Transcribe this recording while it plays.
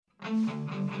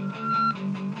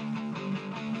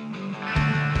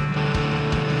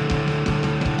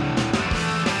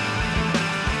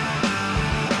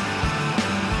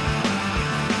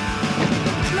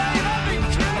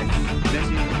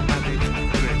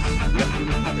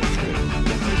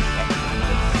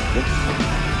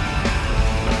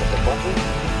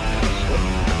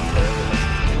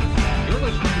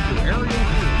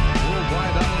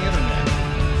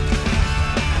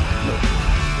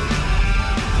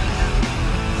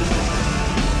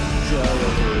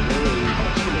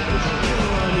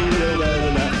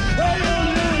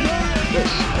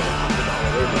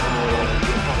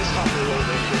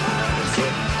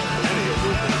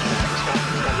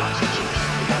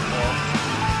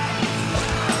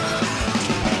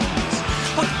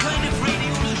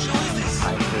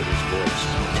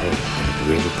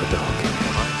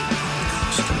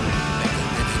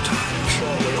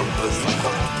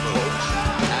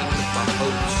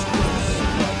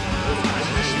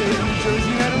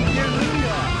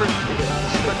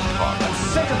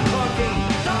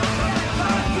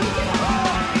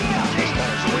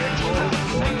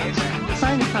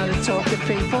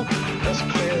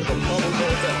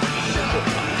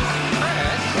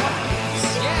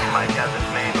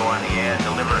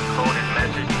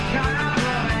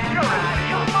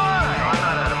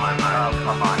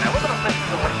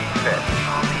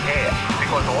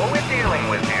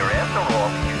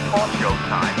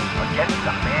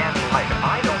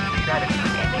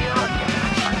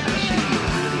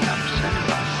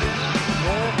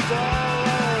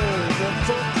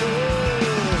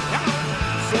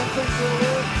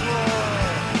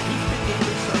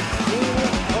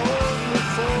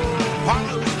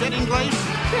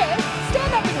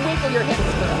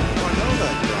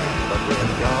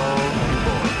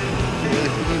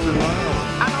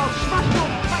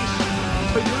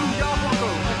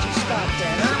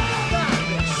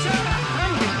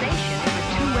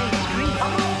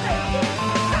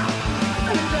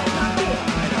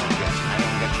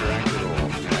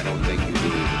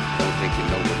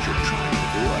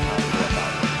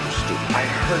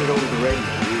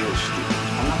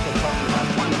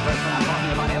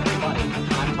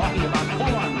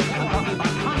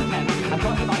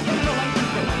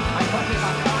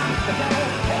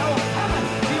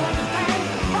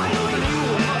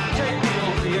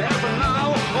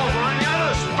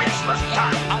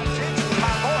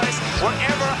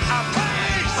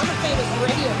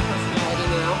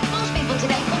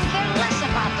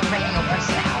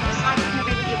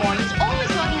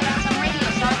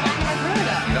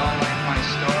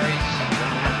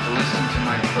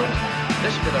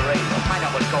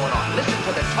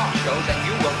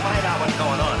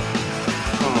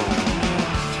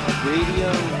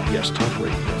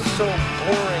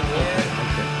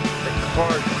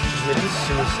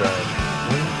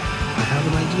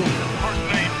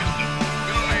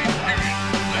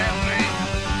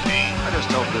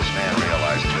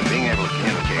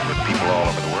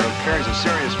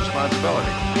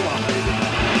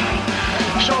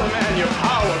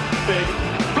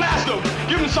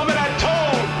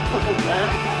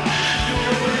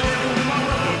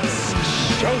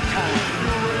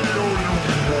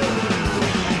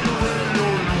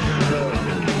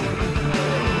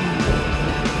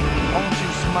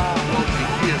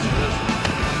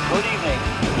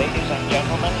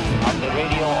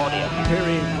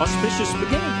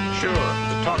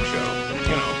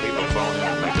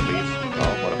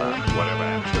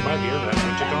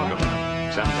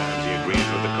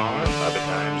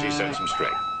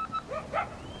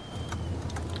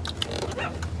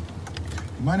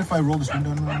Mind if I roll this window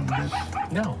around a bit?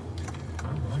 No.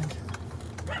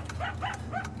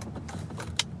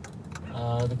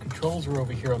 The controls are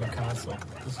over here on the console.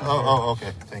 This is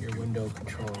okay. Thank your you. window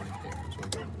control right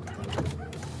there.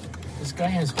 This guy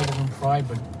has golden pride,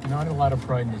 but not a lot of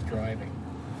pride in his driving.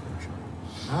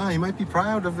 He might be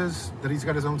proud of that he's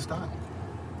got his own style.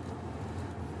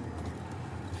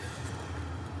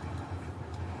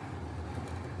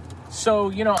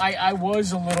 So, I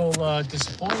was a little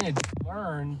disappointed to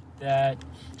learn that.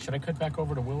 Should I cut back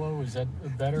over to Willow? Is that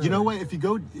better? You know what? If you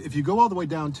go all the way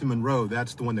down to Monroe,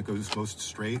 that's the one that goes most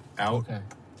straight out. Okay,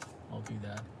 I'll do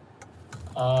that.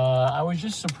 I was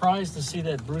just surprised to see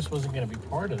that Bruce wasn't going to be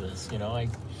part of this. I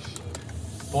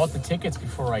bought the tickets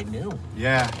before I knew.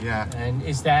 Yeah. And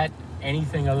is that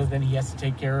anything other than he has to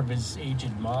take care of his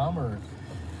aged mom, or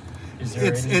is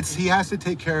there? It's he has to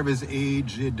take care of his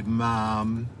aged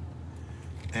mom.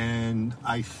 And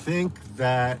I think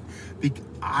that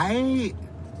I'm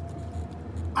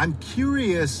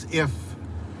curious if,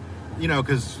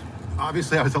 because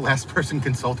obviously I was the last person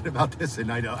consulted about this,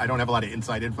 and I don't have a lot of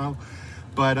inside info,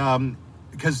 but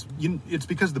because it's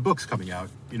because the book's coming out,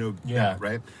 Yeah.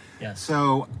 right? Yes.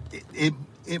 So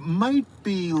it might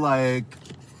be like,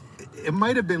 it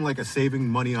might have been like a saving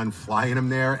money on flying him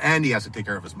there, and he has to take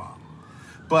care of his mom.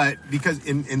 But because,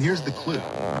 and here's the clue,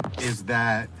 is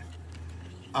that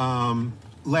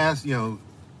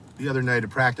the other night at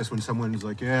practice when someone's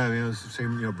like, it's the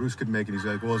same, Bruce could make it. He's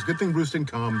like, well, it's a good thing Bruce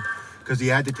didn't come because he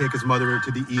had to take his mother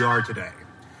to the ER today.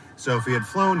 So if he had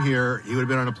flown here, he would have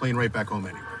been on a plane right back home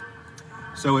anyway.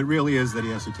 So it really is that he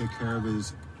has to take care of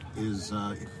his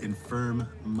infirm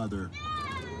mother.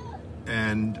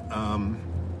 And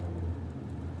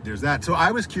there's that. So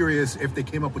I was curious if they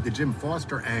came up with the Jim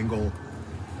Foster angle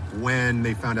when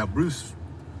they found out Bruce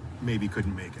maybe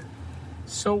couldn't make it.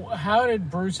 So how did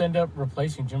Bruce end up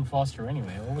replacing Jim Foster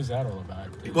anyway? What was that all about?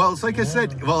 Well, it's like I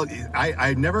said,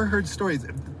 I never heard stories.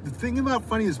 The thing about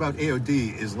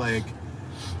AOD is like,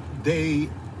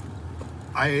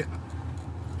 I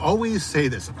always say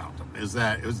this about them, is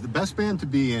that it was the best band to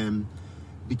be in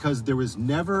because there was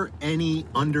never any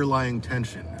underlying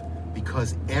tension,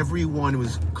 because everyone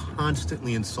was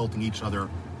constantly insulting each other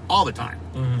all the time.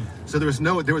 Mm-hmm. So there was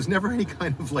never any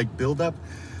kind of like build-up.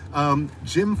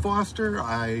 Jim Foster,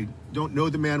 I don't know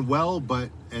the man well,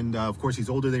 and of course he's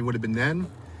older than he would have been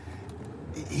then.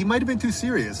 He might have been too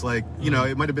serious. Like,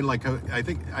 it might have been like, I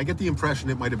think I get the impression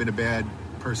it might have been a bad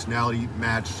personality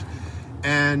match.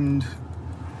 And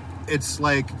it's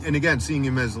like, and again, seeing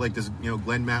him as like this,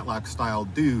 Glenn Matlock style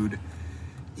dude,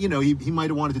 he might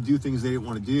have wanted to do things they didn't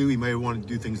want to do. He might have wanted to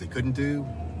do things they couldn't do.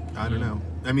 I don't know.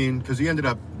 I mean, because he ended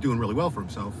up doing really well for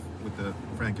himself with the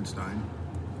Frankenstein.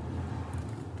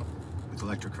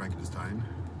 Electric Frankenstein.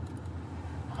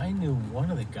 I knew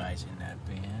one of the guys in that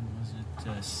band. Was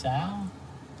it Sal?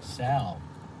 Sal.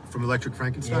 From Electric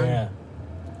Frankenstein? Yeah.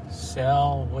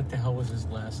 Sal, what the hell was his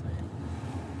last name?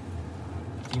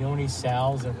 Do you know any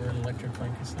Sals that were in Electric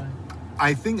Frankenstein?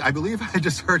 I believe I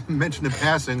just heard him mention in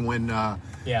passing when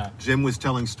Jim was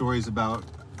telling stories about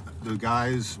the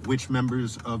guys, which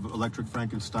members of Electric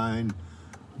Frankenstein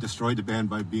destroyed the band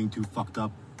by being too fucked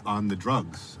up on the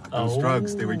drugs. Those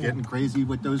drugs. They were getting crazy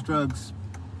with those drugs.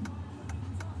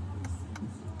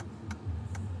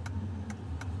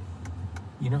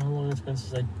 You know how long it's been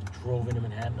since I drove into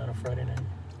Manhattan on a Friday night?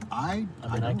 I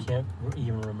can't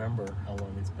even remember how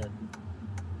long it's been.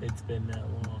 It's been that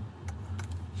long.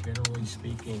 Generally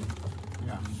speaking, we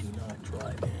do not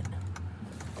drive in.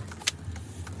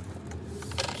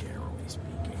 Generally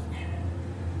speaking.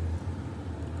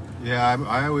 Yeah,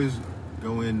 I always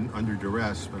go in under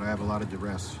duress, but I have a lot of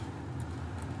duress.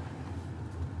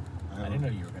 I didn't know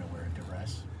you were going to wear a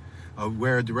duress.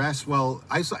 Wear a duress? Well,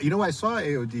 I saw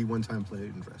AOD one time play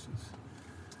in dresses.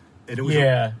 And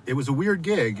it was a weird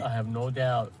gig. I have no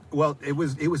doubt. Well, it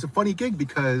was a funny gig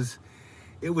because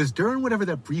it was during whatever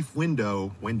that brief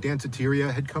window when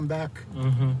Danceteria had come back.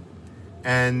 Mm-hmm.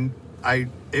 And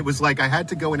it was like I had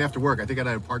to go in after work. I think I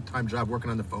had a part-time job working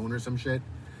on the phone or some shit.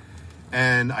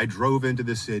 And I drove into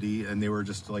the city, and they were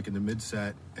just like in the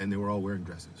mid-set, and they were all wearing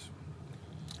dresses.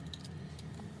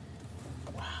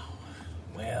 Wow.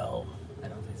 Well, I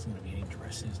don't think there's going to be any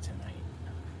dresses tonight.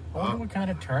 I wonder what kind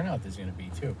of turnout there's going to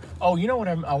be, too. Oh, you know what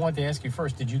I wanted to ask you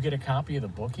first. Did you get a copy of the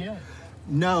book yet?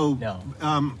 No.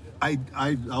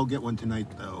 I'll get one tonight,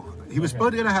 though. He was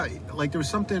supposed to have, like, there was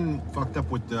something fucked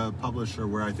up with the publisher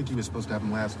where I think he was supposed to have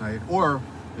him last night, or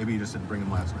maybe he just didn't bring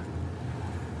him last night.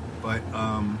 But,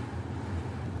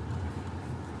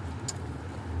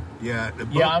 yeah,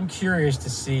 I'm curious to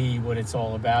see what it's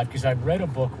all about, because I read a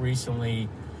book recently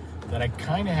that I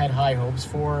kind of had high hopes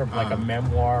for, like a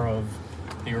memoir of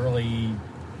the early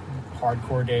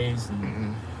hardcore days,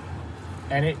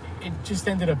 and it just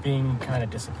ended up being kind of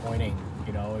disappointing.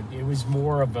 It was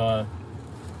more of a,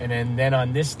 and then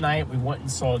on this night we went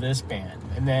and saw this band,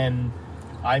 and then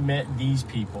I met these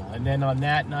people, and then on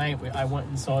that night I went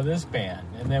and saw this band,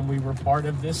 and then we were part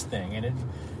of this thing, and it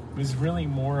was really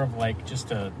more of like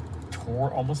just a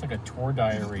tour, almost like a tour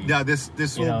diary. Yeah, this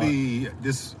will be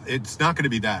this. It's not going to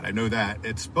be that. I know that.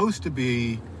 It's supposed to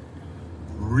be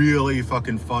really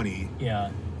fucking funny.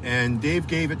 Yeah. And Dave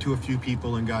gave it to a few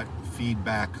people and got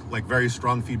feedback, like very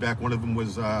strong feedback. One of them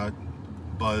was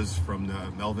Buzz from the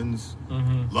Melvins.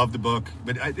 Mm-hmm. Loved the book,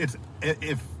 but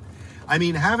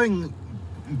having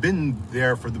been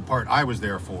there for the part I was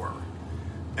there for,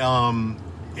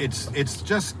 it's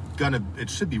just gonna. It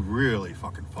should be really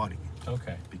fucking funny.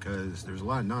 Okay. Because there's a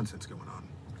lot of nonsense going on.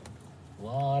 A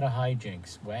lot of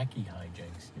hijinks, wacky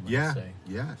hijinks, you might say.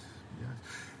 Yes.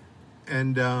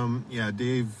 And,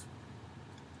 Dave,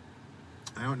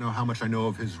 I don't know how much I know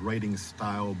of his writing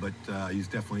style, but he's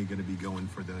definitely going to be going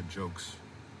for the jokes.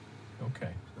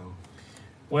 Okay. So,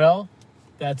 Well,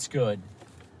 that's good.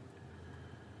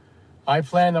 I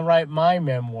plan to write my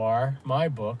memoir, my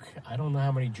book. I don't know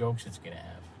how many jokes it's going to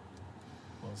have.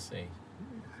 We'll see.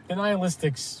 The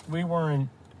Nihilistics, we weren't,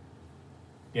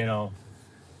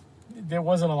 there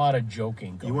wasn't a lot of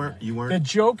joking going on. You weren't. The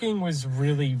joking was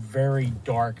really very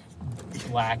dark,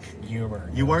 black humor.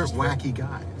 You weren't wacky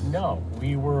guys. No,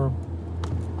 we were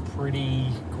pretty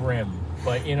grim.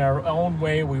 But in our own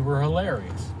way, we were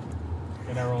hilarious.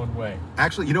 In our own way.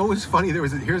 Actually, you know what was funny?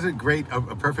 Here's a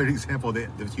perfect example of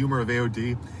the humor of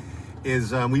AOD.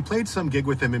 Is we played some gig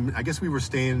with them, and I guess we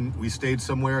stayed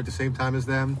somewhere at the same time as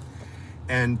them,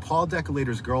 and Paul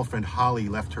Decolator's girlfriend Holly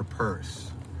left her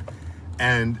purse,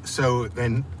 and so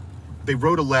then they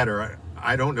wrote a letter.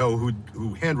 I don't know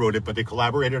who hand wrote it, but they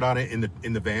collaborated on it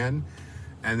in the van,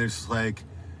 and it's like,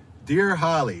 "Dear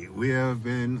Holly, we have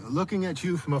been looking at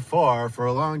you from afar for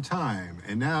a long time,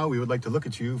 and now we would like to look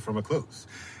at you from a close."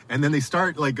 And then they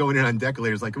start like going in on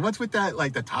Decolators, like, "What's with that,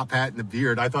 like the top hat and the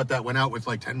beard? I thought that went out with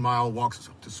like 10-mile walks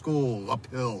to school, up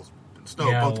hills,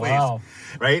 snow, both ways."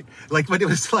 Right? Like, but it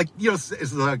was like,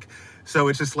 it's like, so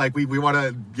it's just like, we want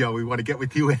to get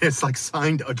with you, and it's like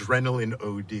signed Adrenaline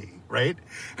OD, right?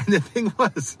 And the thing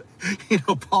was,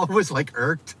 Paul was like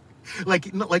irked.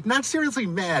 Like not seriously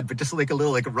mad, but just like a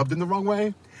little like rubbed in the wrong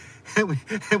way. And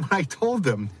when I told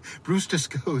them, Bruce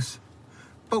just goes,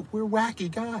 "But we're wacky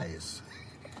guys."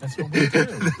 That's what we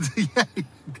do.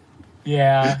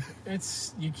 Yeah,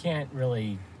 you can't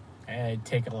really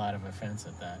take a lot of offense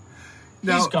at that.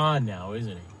 Now, he's gone now,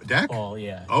 isn't he? Deck? Oh,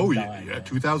 yeah. Oh, yeah,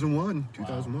 2001.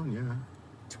 2001, yeah.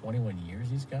 21 years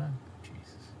he's gone?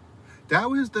 Jesus. That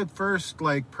was the first,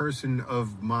 like, person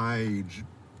of my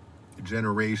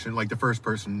generation, like the first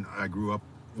person I grew up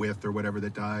with or whatever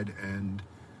that died, and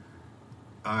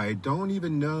I don't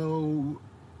even know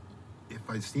if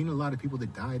I've seen a lot of people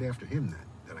that died after him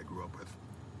that I grew up with.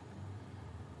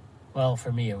 Well,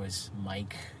 for me it was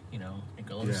Mike,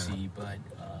 Nicolosi, but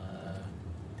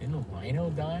didn't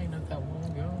Rhino die not that long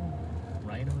ago?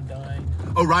 Rhino died.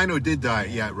 Oh, Rhino did die.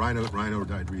 Yeah, Rhino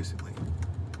died recently.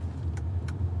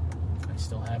 I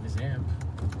still have his amp.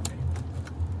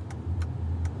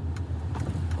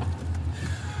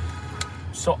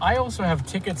 So I also have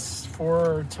tickets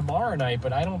for tomorrow night,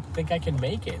 but I don't think I can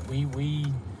make it. We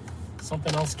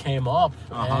something else came up,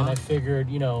 and I figured,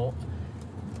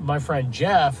 my friend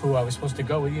Jeff, who I was supposed to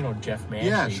go with, Jeff Manshey.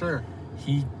 Yeah, sure.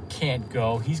 He can't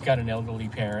go. He's got an elderly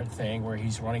parent thing where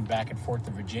he's running back and forth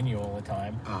to Virginia all the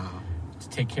time to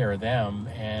take care of them.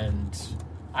 And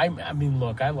I mean,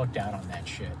 look, I looked out on that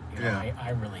shit.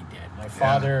 I really did. My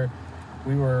father,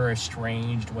 we were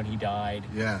estranged when he died.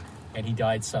 Yeah. And he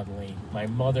died suddenly. My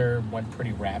mother went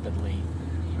pretty rapidly,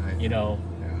 right.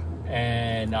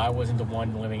 And I wasn't the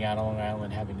one living out on Long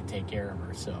Island having to take care of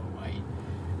her. So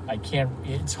I can't,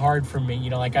 it's hard for me,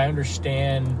 like I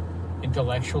understand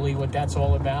intellectually what that's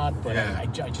all about, but I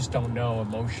just don't know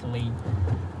emotionally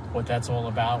what that's all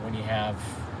about when you have,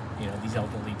 these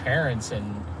elderly parents,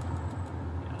 and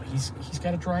he's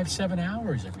got to drive 7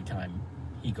 hours every time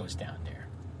he goes down there.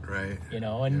 Right.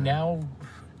 And now...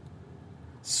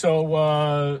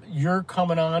 So you're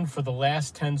coming on for the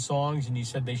last 10 songs, and you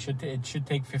said it should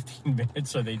take 15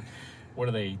 minutes. What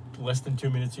are they, less than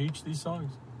 2 minutes each, these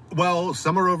songs? Well,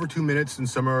 some are over 2 minutes and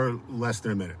some are less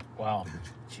than a minute. Wow.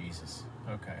 Jesus.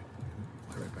 Okay.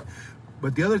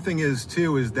 But the other thing is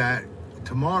that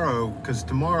tomorrow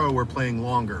we're playing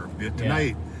longer.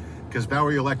 Tonight, because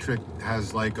Bowery Electric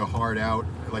has like a hard out,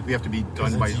 like we have to be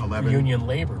done by 11. Union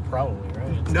labor, probably,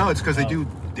 right? No, it's because they do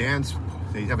dance.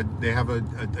 They have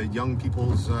a young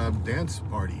people's dance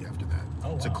party after that.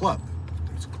 Oh, it's wow. a club.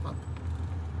 It's a club.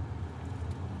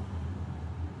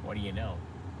 What do you know?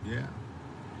 Yeah.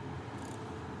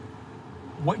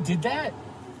 What did that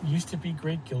used to be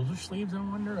Great Gildersleeves? I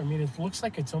wonder. I mean, it looks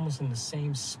like it's almost in the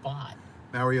same spot.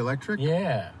 Bowery Electric.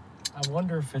 Yeah, I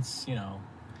wonder if it's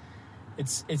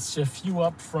it's a few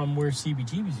up from where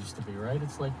CBGB's used to be, right?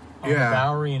 It's like on the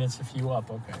Bowery, and it's a few up.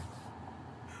 Okay.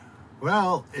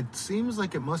 Well, it seems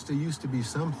like it must have used to be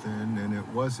something, and it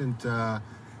wasn't. I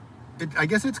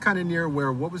guess it's kind of near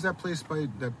where. What was that place by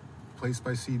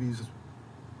CB's?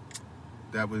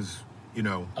 That was,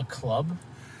 a club.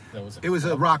 It was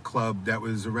a rock club that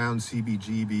was around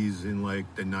CBGB's in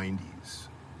like the 90s.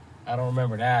 I don't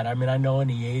remember that. I mean, I know in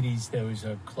the 80s there was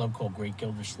a club called Great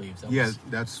Gildersleeves.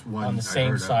 That's one on the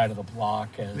same side of the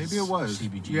block as maybe it was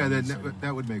CBGB's. Yeah,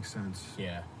 that would make sense.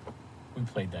 Yeah, we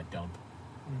played that dump.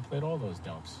 We played all those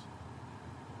dumps.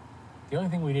 The only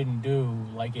thing we didn't do,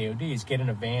 like AOD, is get in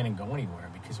a van and go anywhere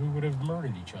because we would have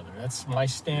murdered each other. That's my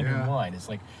standard line. It's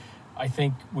like, I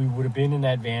think we would have been in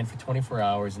that van for 24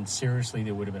 hours, and seriously,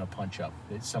 there would have been a punch-up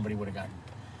that somebody would have gotten.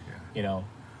 Yeah. You know.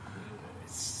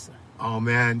 Oh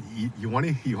man, you want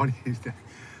to?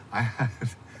 I had a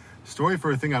story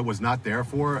for a thing I was not there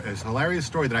for. It's a hilarious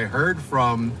story that I heard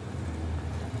from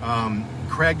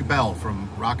Craig Bell from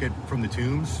Rocket from the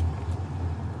Tombs,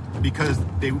 because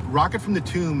Rocket from the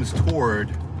Tombs toured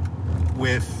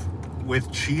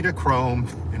with Cheetah Chrome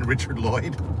and Richard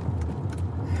Lloyd.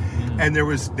 And there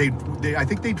was I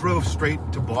think they drove straight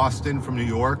to Boston from New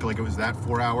York, like it was that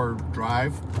 4-hour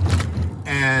drive,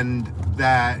 and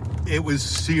that it was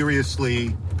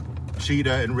seriously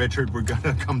Cheetah and Richard were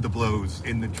gonna come to blows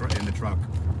in the truck.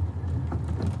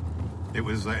 It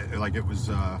was it was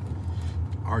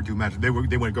hard to imagine.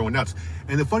 They went going nuts.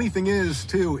 And the funny thing is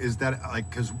too is that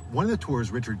because one of the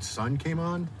tours Richard's son came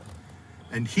on,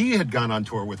 and he had gone on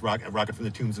tour with Rocket from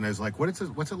the Tombs, and I was like, what's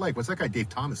it like? What's that guy Dave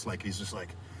Thomas like? He's just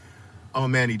like, oh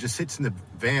man, he just sits in the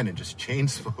van and just chain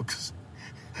smokes.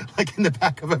 Like in the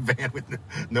back of a van with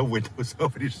no windows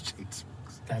open, he just chain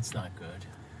smokes. That's not good.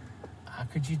 How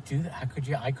could you do that? How could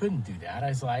you? I couldn't do that. I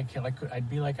was like, I'd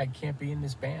be like, I can't be in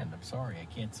this band. I'm sorry, I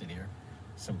can't sit here.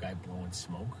 Some guy blowing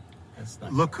smoke. That's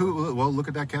not. Look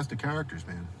at that cast of characters,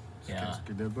 man. Yeah,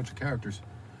 they're a bunch of characters.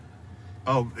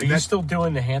 Oh, are you still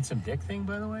doing the Handsome Dick thing,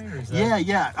 by the way? Or is that...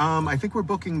 Yeah. I think we're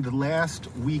booking the last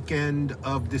weekend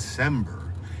of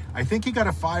December. I think he got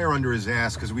a fire under his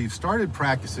ass because we've started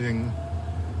practicing.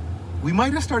 We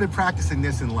might have started practicing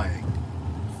this in like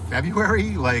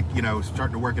February,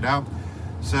 starting to work it out.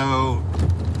 So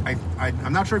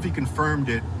I'm not sure if he confirmed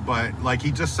it, but like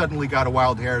he just suddenly got a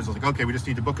wild hair. It's like, okay, we just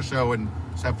need to book a show and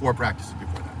just have 4 practices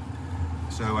before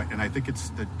that. So, and I think it's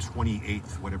the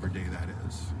 28th, whatever day that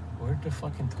is. Where'd the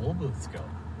fucking toll booths go?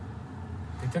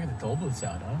 They took the toll booths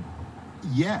out, huh?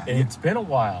 Yeah. It's been a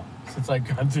while since I've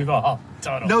gone through the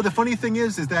tunnel. No, the funny thing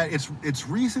is that it's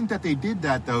recent that they did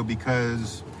that though,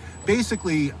 because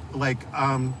basically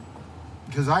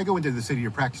because I go into the city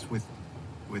to practice with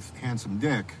Handsome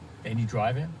Dick. And you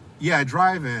drive in? Yeah, I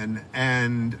drive in,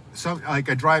 and I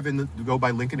drive in to go by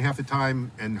Lincoln half the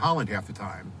time and Holland half the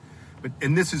time.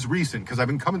 And this is recent because I've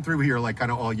been coming through here like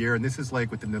kind of all year, and this is like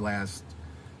within the last,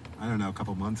 I don't know, a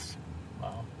couple months.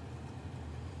 Wow.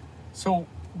 So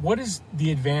what is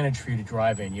the advantage for you to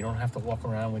drive in? You don't have to walk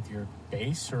around with your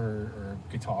bass or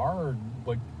guitar, or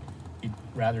what? You'd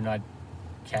rather not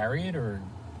carry it, or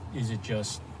is it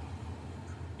just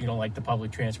you don't like the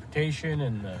public transportation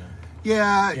and the...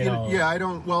 I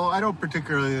don't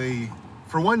particularly.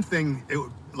 For one thing,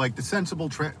 the sensible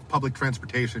public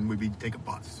transportation would be to take a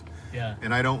bus. Yeah.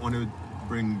 And I don't want to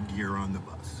bring gear on the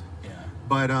bus. Yeah.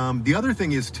 But the other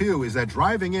thing is that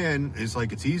driving in is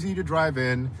it's easy to drive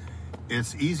in.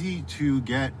 It's easy to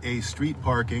get a street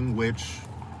parking, which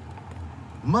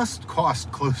must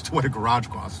cost close to what a garage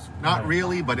costs. Not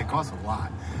really, but it costs a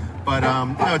lot. But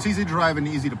it's easy to drive and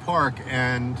easy to park,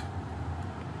 and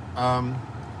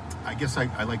I guess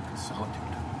I like the solitude.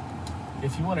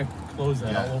 If you want to close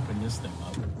that, I'll open this thing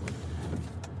up.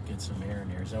 Get some air in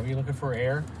here. Is that what you're looking for?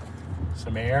 Air?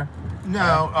 Some air?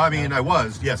 No, I mean, I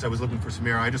was looking for some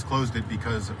air. I just closed it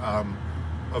because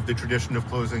of the tradition of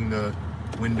closing the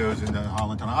windows in the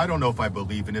Holland Tunnel. I don't know if I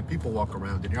believe in it. People walk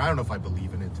around in here. I don't know if I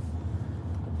believe in it.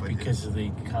 But because of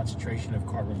the concentration of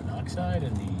carbon monoxide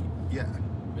and the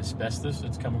asbestos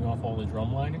that's coming off all the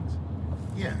drum linings?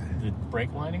 Yeah. The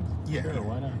brake linings? Yeah. Sure,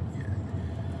 why not? Yeah.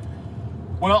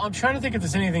 Well, I'm trying to think if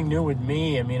there's anything new with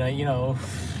me. I mean,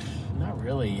 not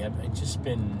really. I've just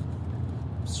been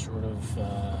sort of,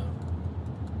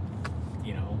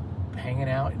 hanging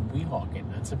out and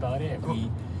Weehawken. That's about it.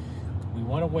 Oh. We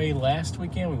went away last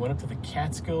weekend. We went up to the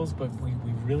Catskills, but we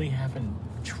really haven't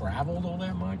traveled all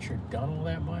that much or done all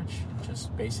that much.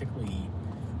 Just basically...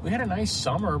 We had a nice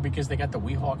summer because they got the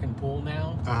Weehawken pool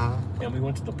now. Uh-huh. And we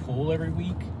went to the pool every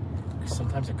week,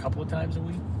 sometimes a couple of times a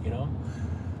week,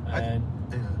 And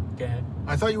go ahead.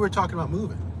 I thought you were talking about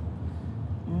moving.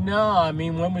 No, I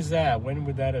mean, when was that? When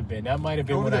would that have been? That might have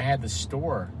been when I had the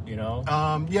store,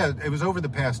 Yeah, it was over the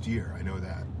past year. I know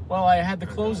that. Well, I had to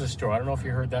close the store. I don't know if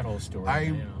you heard that whole story.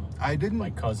 I didn't.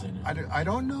 My cousin. I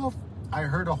don't know if I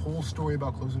heard a whole story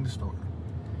about closing the store.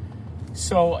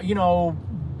 So,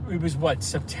 it was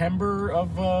September of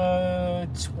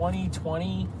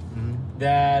 2020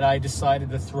 that I decided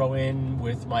to throw in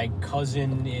with my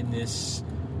cousin in this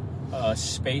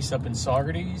space up in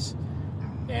Saugerties,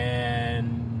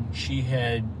 and she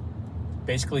had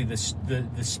basically the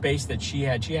space that she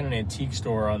had an antique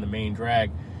store on the main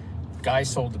drag. Guy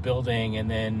sold the building, and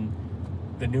then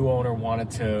the new owner wanted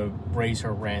to raise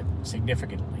her rent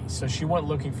significantly. So she went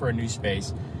looking for a new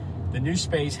space. The new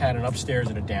space had an upstairs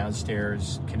and a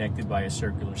downstairs connected by a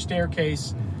circular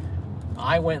staircase.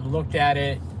 I went and looked at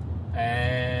it,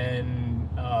 and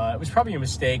it was probably a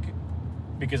mistake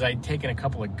because I'd taken a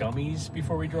couple of gummies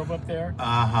before we drove up there.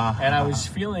 And I was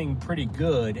feeling pretty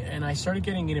good, and I started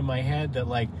getting it in my head that,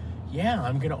 like, yeah,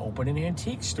 I'm going to open an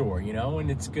antique store, you know,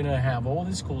 and it's going to have all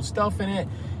this cool stuff in it.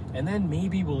 And then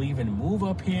maybe we'll even move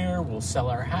up here. We'll sell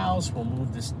our house. We'll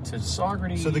move this to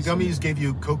Saugerties. So the gummies gave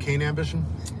you cocaine ambition?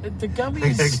 The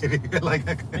gummies,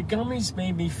 the gummies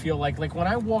made me feel like when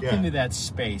I walked into that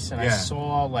space and I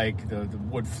saw like the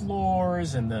wood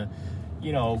floors and the,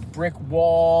 you know, brick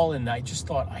wall, and I just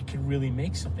thought I could really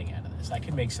make something out of this. I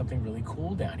could make something really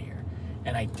cool down here.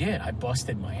 And I did. I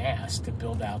busted my ass to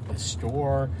build out this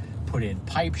store, put in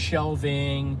pipe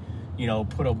shelving, you know,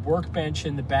 put a workbench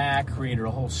in the back, created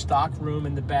a whole stock room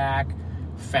in the back,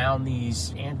 found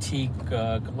these antique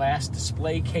glass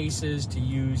display cases to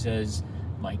use as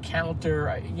my counter.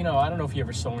 I don't know if you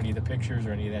ever saw any of the pictures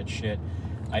or any of that shit.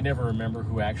 I never remember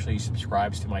who actually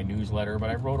subscribes to my newsletter, but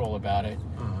I wrote all about it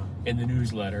in the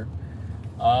newsletter.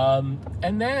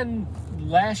 And then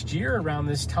last year around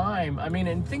this time,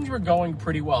 and things were going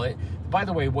pretty well. By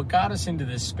the way, what got us into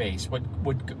this space,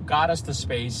 what got us the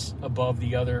space above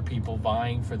the other people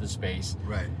vying for the space,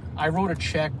 right? I wrote a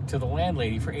check to the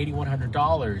landlady for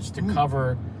 $8,100 to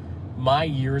cover my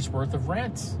year's worth of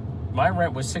rent. My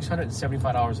rent was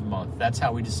 $675 a month. That's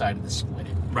how we decided to split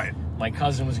it. Right. My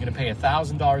cousin was going to pay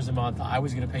 $1,000 a month. I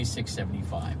was going to pay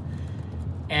 $675.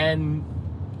 And,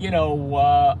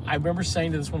 I remember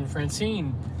saying to this woman,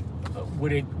 Francine,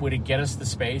 would it get us the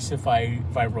space if I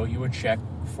wrote you a check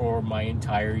for my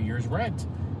entire year's rent?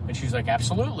 And she's like,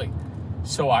 absolutely.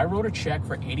 So I wrote a check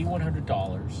for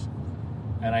 $8,100,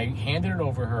 and I handed it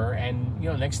over her. And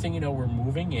next thing you know, we're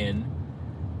moving in,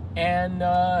 and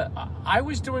I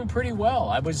was doing pretty well.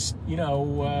 I was,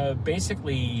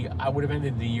 basically, I would have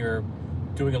ended the year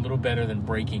doing a little better than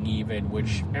breaking even,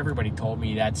 which everybody told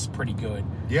me that's pretty good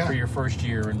for your first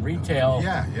year in retail.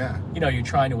 You're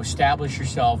trying to establish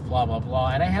yourself, blah, blah,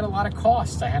 blah. And I had a lot of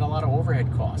costs. I had a lot of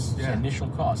overhead costs, initial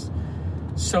costs.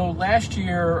 So last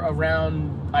year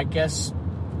around, I guess,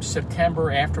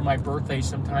 September, after my birthday,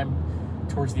 sometime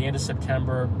towards the end of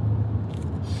September,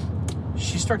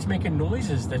 she starts making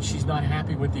noises that she's not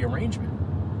happy with the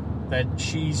arrangement. That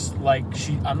she's like,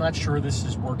 I'm not sure this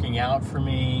is working out for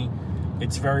me.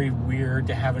 It's very weird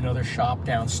to have another shop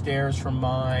downstairs from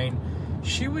mine.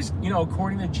 She was,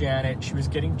 according to Janet, she was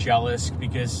getting jealous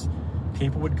because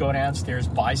people would go downstairs,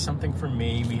 buy something from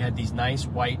me. We had these nice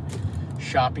white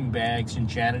shopping bags, and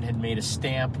Janet had made a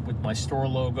stamp with my store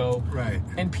logo. Right.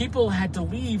 And people had to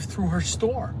leave through her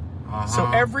store. So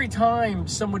every time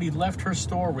somebody left her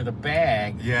store with a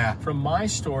bag from my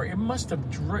store, it must have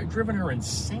driven her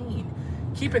insane.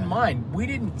 Keep in mind, we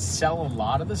didn't sell a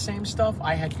lot of the same stuff.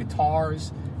 I had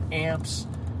guitars, amps,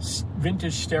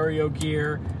 vintage stereo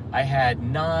gear. I had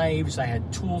knives. I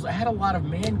had tools. I had a lot of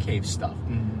man cave stuff.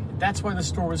 Mm-hmm. That's why the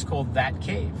store was called That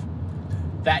Cave.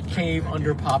 That Cave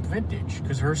under Pop Vintage,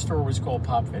 because her store was called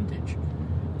Pop Vintage.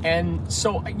 And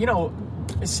so,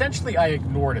 essentially I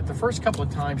ignored it. The first couple of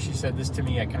times she said this to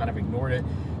me, I kind of ignored it.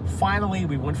 Finally,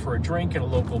 we went for a drink at a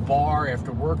local bar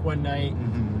after work one night,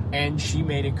 and she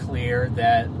made it clear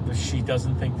that she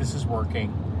doesn't think this is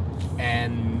working.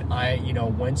 And I,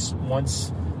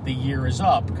 once the year is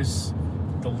up, because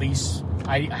the lease,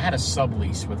 I had a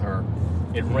sublease with her.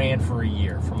 It ran for a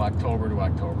year, from October to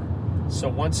October. So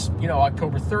once,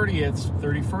 October 30th,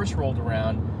 31st rolled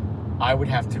around, I would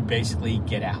have to basically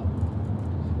get out.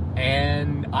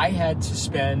 And I had to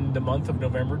spend the month of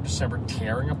November, December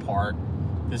tearing apart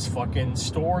this fucking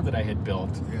store that I had built.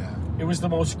 Yeah. It was the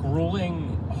most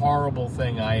grueling, horrible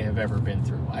thing I have ever been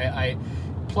through.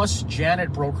 Plus,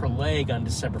 Janet broke her leg on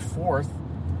December 4th,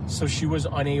 so she was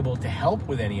unable to help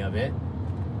with any of it.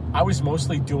 I was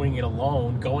mostly doing it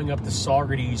alone, going up to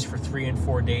Saugerties for 3 and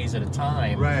 4 days at a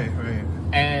time. Right.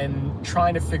 And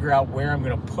trying to figure out where I'm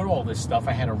going to put all this stuff.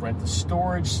 I had to rent a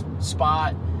storage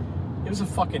spot. It was a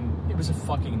fucking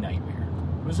nightmare.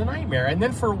 It was a nightmare. And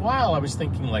then for a while I was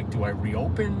thinking, do I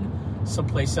reopen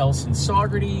someplace else in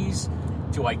Saugerties?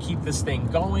 Do I keep this thing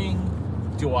going?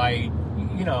 Do I,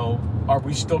 are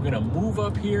we still going to move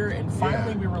up here? And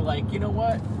finally we were like, you know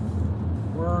what?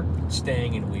 We're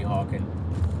staying in Weehawken.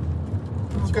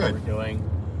 That's good. What we're doing.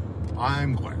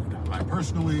 I'm glad. I'm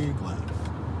personally glad.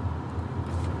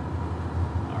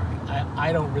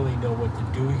 I don't really know what to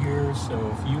do here, so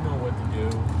if you know what to do,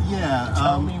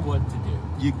 tell me what to do.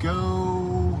 You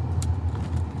go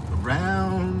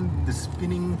around this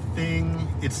spinning thing.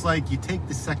 It's like you take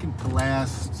the second to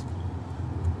last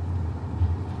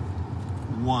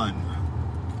one.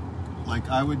 Like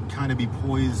I would kind of be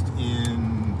poised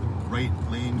in right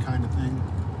lane kind of thing.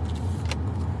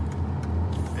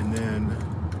 And then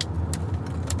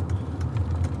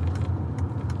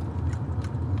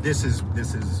this is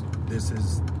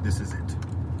it.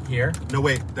 Here? No,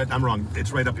 wait, I'm wrong.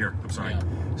 It's right up here. I'm sorry.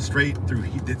 Yeah. Straight through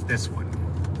this one.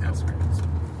 That's right.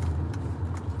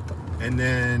 And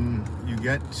then you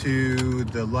get to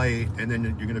the light, and then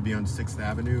you're going to be on 6th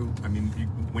Avenue. I mean,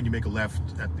 when you make a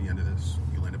left at the end of this,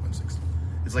 you'll end up on 6th.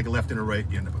 It's like a left and a right,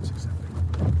 you end up on 6th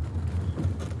Avenue.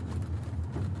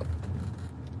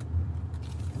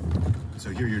 So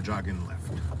here you're jogging left.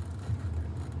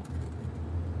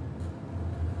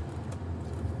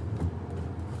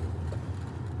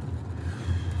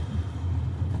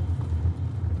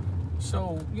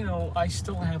 So, I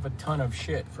still have a ton of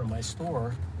shit from my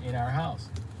store in our house.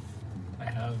 I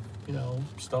have,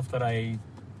 stuff that I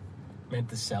meant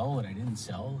to sell that I didn't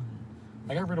sell.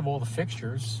 I got rid of all the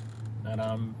fixtures, and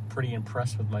I'm pretty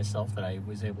impressed with myself that I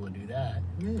was able to do that.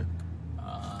 Yeah.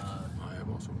 I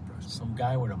am also impressed. Some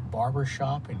guy with a barber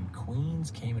shop in Queens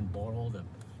came and bought all the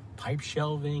pipe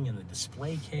shelving and the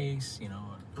display case,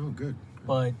 Oh, good.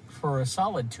 But for a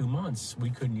solid 2 months, we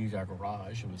couldn't use our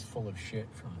garage. It was full of shit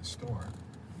from the store.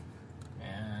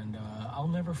 And I'll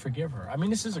never forgive her. I mean,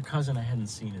 this is a cousin I hadn't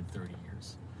seen in 30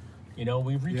 years.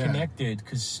 We reconnected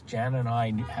because Jan and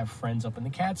I have friends up in the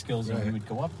Catskills, and we would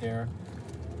go up there.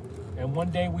 And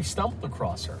one day we stumbled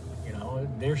across her.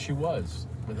 And there she was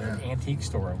with an antique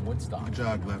store in Woodstock. You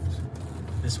jog left.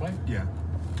 This way? Yeah.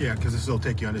 Yeah, because this will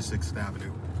take you onto 6th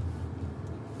Avenue.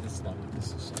 That's not what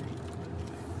this is saying.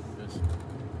 Just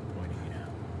pointing it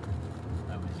out.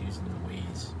 I was using the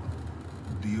Waze.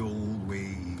 The old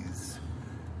ways.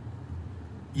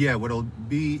 Yeah, what'll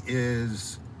be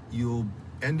is you'll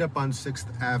end up on 6th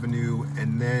Avenue,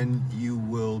 and then you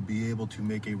will be able to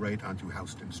make a right onto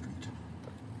Houston Street.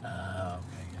 Okay.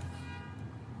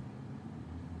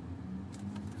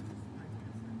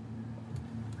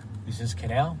 Is this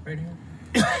Canal right here?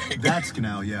 That's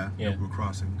Canal, yeah. Yeah. We're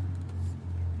crossing.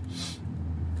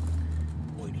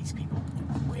 Boy, these people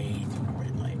way through the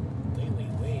red light.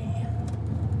 Way.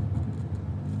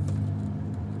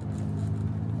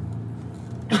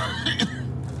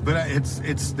 But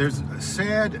there's a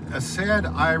sad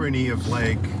irony of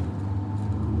like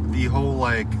the whole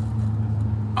like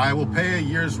I will pay a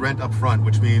year's rent up front,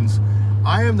 which means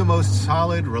I am the most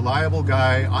solid, reliable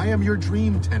guy. I am your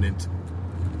dream tenant.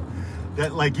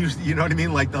 That like you know what I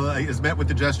mean? Like is met with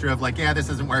the gesture of like, yeah, this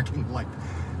isn't working. Like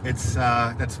it's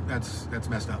that's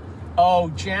messed up. Oh,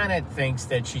 Janet thinks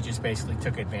that she just basically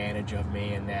took advantage of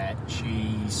me and that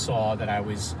she saw that I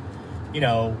was,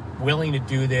 willing to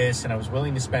do this and I was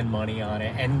willing to spend money on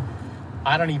it. And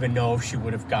I don't even know if she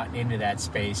would have gotten into that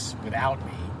space without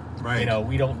me. Right.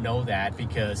 We don't know that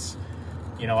because,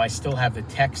 I still have the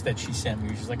text that she sent me.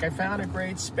 She's like, I found a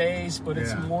great space, but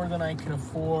it's more than I can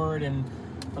afford. And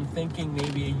I'm thinking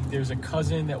maybe there's a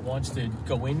cousin that wants to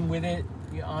go in with it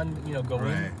in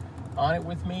on it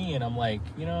with me. And I'm like,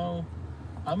 I'm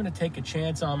going to take a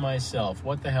chance on myself.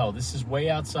 What the hell? This is way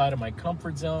outside of my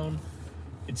comfort zone.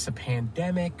 It's a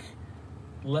pandemic.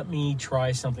 Let me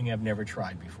try something I've never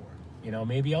tried before.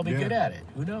 Maybe I'll be good at it.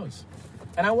 Who knows?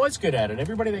 And I was good at it.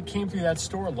 Everybody that came through that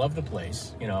store loved the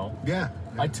place, Yeah.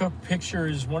 I took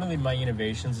pictures. One of my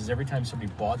innovations is every time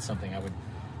somebody bought something, I would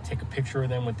take a picture of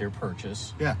them with their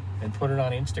purchase and put it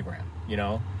on Instagram,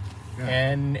 Yeah.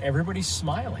 And everybody's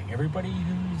smiling. Everybody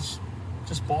who's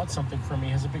just bought something from me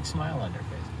has a big smile on their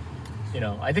face.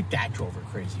 I think that drove her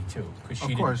crazy too because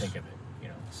she didn't think of it,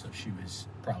 So she was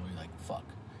probably like, fuck.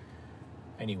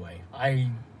 Anyway, I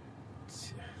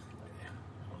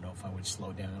don't know if I would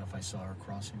slow down if I saw her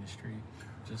crossing the street.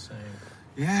 Just saying.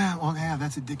 Yeah, well,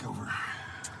 that's a dick over.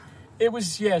 It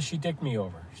was, she dicked me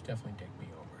over. She definitely dicked me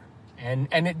over.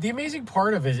 And the amazing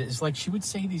part of it is like she would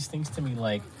say these things to me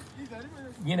like,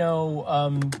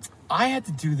 I had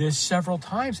to do this several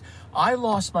times. I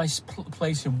lost my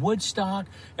place in Woodstock,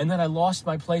 and then I lost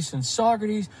my place in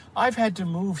Saugerties. I've had to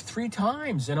move 3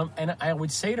 times. And I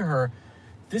would say to her,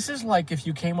 this is like if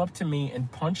you came up to me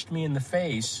and punched me in the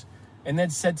face and then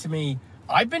said to me,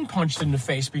 I've been punched in the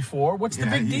face before. What's the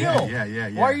big deal? Yeah.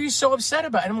 Why are you so upset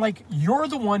about it? And I'm like, you're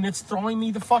the one that's throwing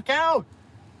me the fuck out.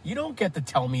 You don't get to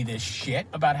tell me this shit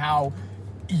about how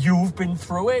you've been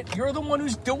through it. You're the one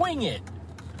who's doing it.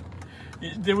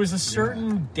 There was a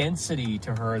certain density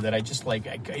to her that I just like.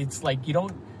 It's like you're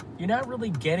not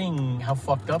really getting how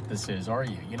fucked up this is, are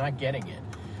you? You're not getting it.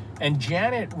 And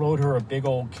Janet wrote her a big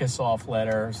old kiss-off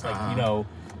letter. It's like,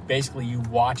 basically you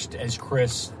watched as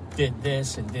Chris did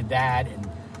this and did that and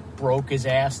broke his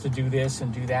ass to do this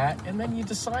and do that, and then you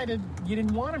decided you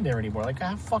didn't want him there anymore. Like,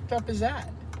 how fucked up is that?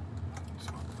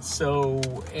 So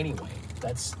anyway,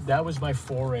 that was my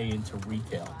foray into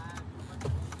retail.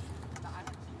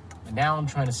 And now I'm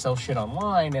trying to sell shit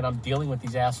online, and I'm dealing with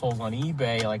these assholes on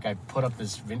eBay. Like, I put up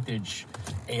this vintage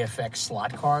AFX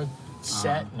slot card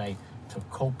set, and I took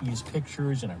copious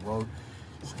pictures, and I wrote,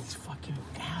 these fucking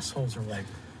assholes are like,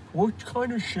 what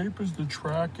kind of shape is the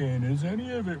track in? Is any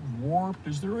of it warped?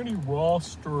 Is there any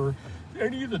rust or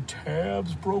any of the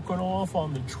tabs broken off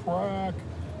on the track?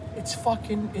 It's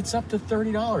up to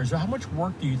 $30. How much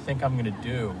work do you think I'm going to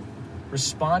do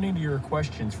responding to your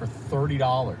questions for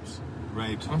 $30?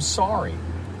 Right. I'm sorry.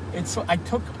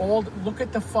 Look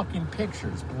at the fucking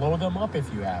pictures. Blow them up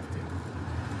if you have to.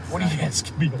 What are you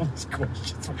asking me all these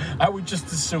questions for? I would just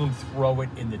as soon throw it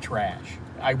in the trash.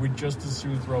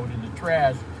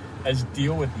 As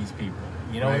deal with these people.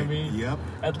 You know what I mean? Yep.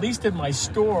 At least in my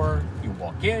store, you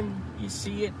walk in, you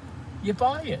see it, you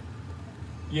buy it.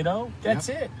 You know? That's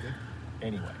it.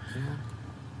 Anyway.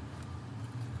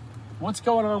 What's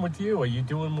going on with you? Are you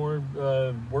doing more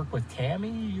work with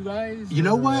Tammy, you guys? You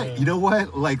know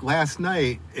what? Like last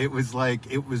night, it was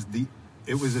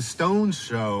a Stones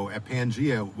show at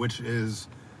Pangea, which is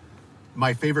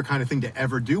my favorite kind of thing to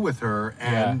ever do with her.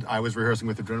 And I was rehearsing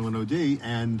with Adrenaline OD,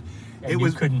 and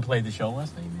you couldn't play the show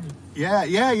last night? Yeah.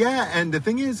 And the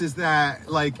thing is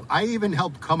that, like, I even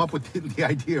helped come up with the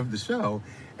idea of the show,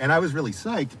 and I was really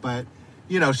psyched, but,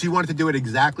 you know, she wanted to do it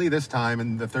exactly this time,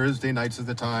 and the Thursday nights is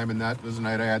the time, and that was the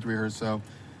night I had to rehearse,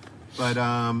 but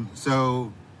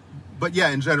yeah,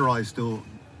 in general, I still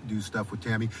do stuff with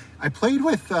Tammy. I played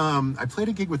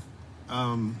a gig with,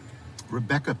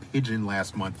 Rebecca Pigeon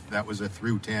last month. That was a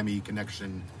through Tammy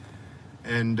connection,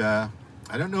 and,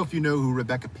 I don't know if you know who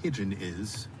Rebecca Pigeon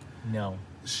is. No.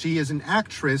 She is an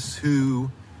actress who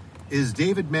is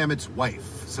David Mamet's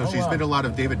wife. So she's been in a lot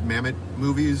of David Mamet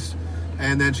movies.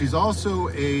 And then she's also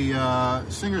a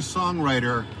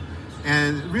singer-songwriter,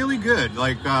 and really good.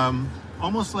 Like,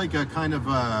 almost like a kind of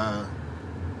a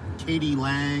Katie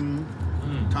Lang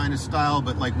kind of style,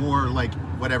 but like more like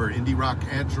whatever, indie rock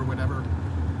edge or whatever.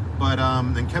 But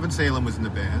then Kevin Salem was in the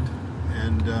band,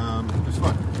 and it was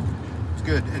fun.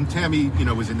 Good. And Tammy, you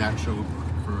know, was in that show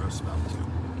for a spell too.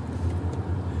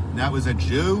 And that was at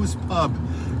Joe's Pub.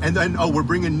 And then, we're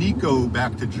bringing Nico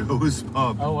back to Joe's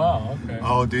Pub. Oh, wow. Okay.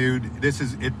 Oh, dude, this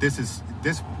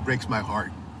breaks my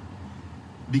heart.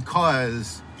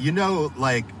 Because, you know,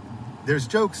 like, there's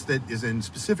jokes that is in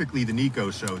specifically the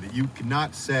Nico show that you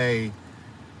cannot say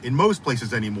in most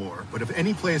places anymore. But if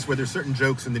any place where there's certain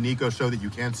jokes in the Nico show that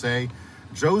you can't say,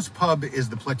 Joe's Pub is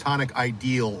the platonic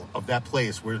ideal of that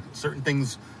place where certain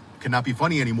things cannot be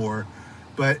funny anymore.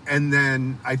 And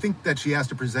then I think that she has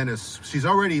to present us. She's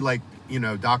already, like, you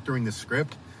know, doctoring the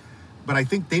script, but I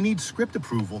think they need script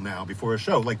approval now before a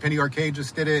show. Like Penny Arcade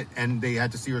just did it, and they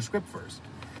had to see her script first.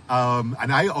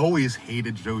 And I always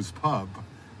hated Joe's Pub.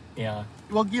 Yeah.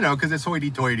 Well, you know, because it's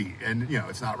hoity-toity, and, you know,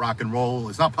 it's not rock and roll.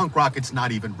 It's not punk rock. It's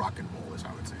not even rock and roll, is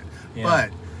how I would say it. Yeah.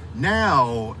 But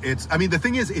now the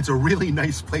thing is, it's a really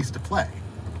nice place to play.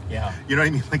 Yeah. You know what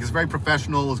I mean? Like, it's very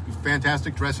professional. It's a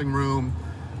fantastic dressing room.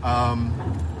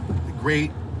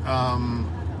 Great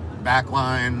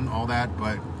backline, all that.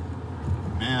 But,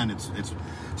 man, it's...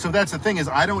 So that's the thing is,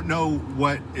 I don't know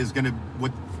what the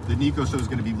Nico show is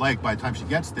going to be like by the time she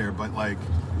gets there. But, like,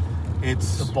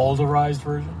 it's... The bowdlerized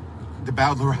version? The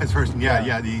bowdlerized version, yeah.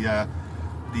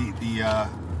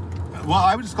 Well,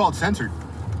 I would just call it censored.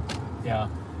 Yeah.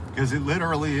 Because it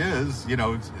literally is, you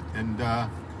know, as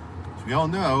we all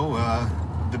know,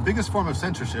 the biggest form of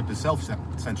censorship is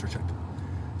self-censorship.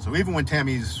 So even when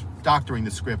Tammy's doctoring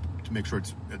the script to make sure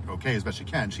it's okay as best she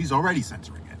can, she's already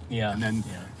censoring it. Yeah. And then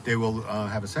they will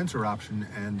have a censor option,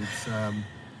 and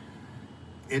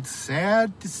it's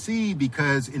sad to see,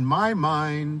 because in my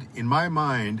mind, in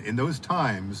those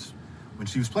times when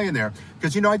she was playing there,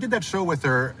 because, you know, I did that show with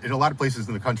her in a lot of places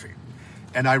in the country.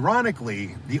 And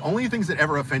ironically, the only things that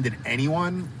ever offended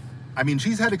anyone, I mean,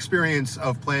 she's had experience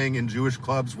of playing in Jewish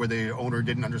clubs where the owner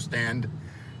didn't understand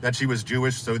that she was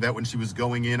Jewish, so that when she was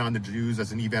going in on the Jews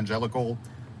as an evangelical, it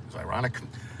was ironic.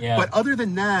 Yeah. But other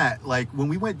than that, like,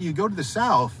 when you go to the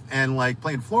South and, like,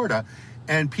 play in Florida,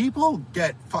 and people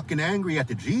get fucking angry at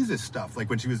the Jesus stuff,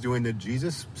 like when she was doing the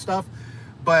Jesus stuff.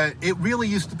 But it really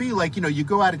used to be like, you know, you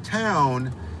go out of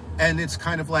town, and it's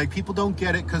kind of like people don't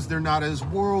get it because they're not as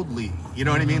worldly. You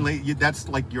know what I mean? Like, that's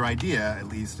like your idea, at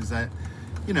least, is that,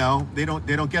 you know, they don't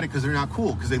get it because they're not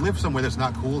cool, because they live somewhere that's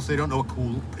not cool, so they don't know what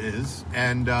cool is.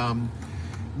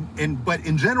 But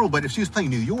in general, but if she was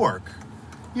playing New York,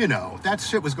 you know, that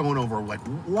shit was going over like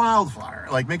wildfire,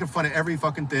 like making fun of every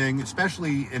fucking thing,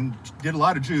 especially, and did a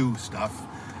lot of Jew stuff.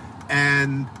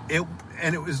 And it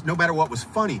was, no matter what was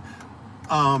funny.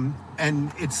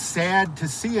 And it's sad to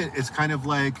see it. It's kind of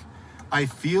like, I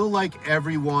feel like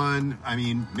everyone, I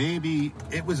mean, maybe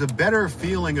it was a better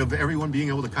feeling of everyone being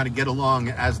able to kind of get along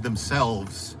as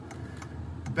themselves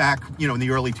back, you know, in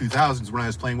the early 2000s when I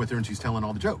was playing with her and she's telling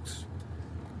all the jokes.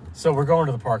 So we're going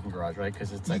to the parking garage, right?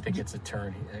 Because I think it's a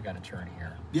turn. I got a turn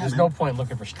here. Yeah, There's no point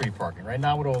looking for street parking, right?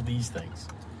 Not with all these things.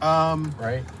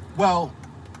 Right? Well,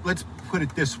 let's put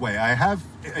it this way.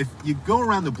 If you go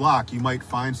around the block, you might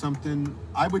find something.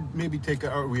 I would maybe take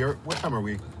what time are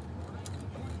we?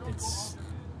 It's,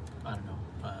 I don't know.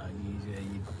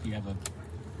 You have a,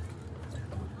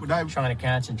 Would I, I'm trying to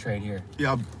concentrate here.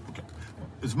 yeah.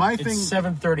 Is my thing? It's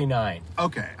 7:39.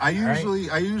 Okay. I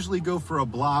usually go for a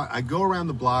block. I go around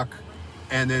the block,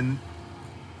 and then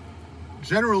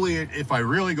generally, if I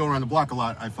really go around the block a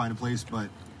lot, I find a place. But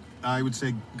I would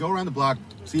say go around the block,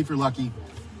 see if you're lucky,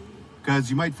 because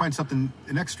you might find something.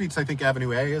 The next street's, I think,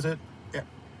 Avenue A. Is it? Yeah.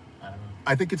 I don't know.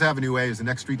 I think it's Avenue A is the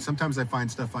next street. Sometimes I find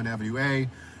stuff on Avenue A,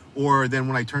 or then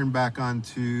when I turn back on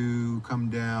to come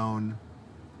down.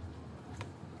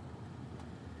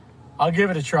 I'll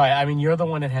give it a try. I mean, you're the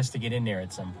one that has to get in there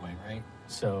at some point, right?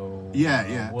 So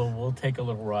Yeah. We'll take a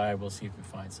little ride. We'll see if we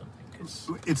find something. 'Cause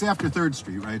It's after 3rd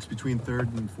Street, right? It's between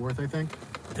 3rd and 4th, I think.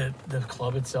 the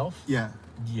club itself. Yeah.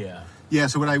 Yeah. Yeah,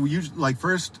 so what I usually, like,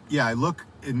 first, I look,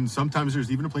 and sometimes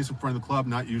there's even a place in front of the club,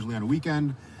 not usually on a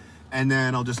weekend, and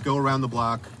then I'll just go around the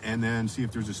block and then see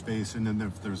if there's a space, and then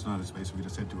if there's not a space, we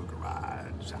just head to a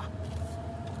garage.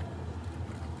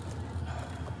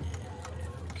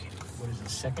 Okay. What is it,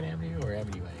 2nd Avenue or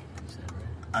Avenue A? Is that right?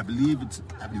 I believe it's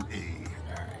Avenue A.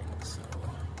 All right, so...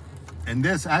 And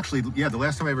this, actually, the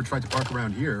last time I ever tried to park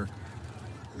around here,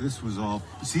 this was all,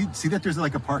 see that there's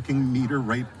like a parking meter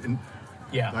right in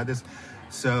by this?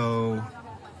 So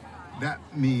that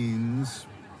means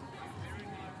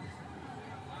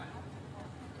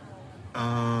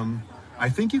I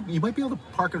think you might be able to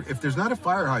park, if there's not a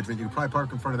fire hydrant, you can probably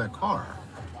park in front of that car.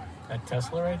 That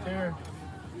Tesla right there?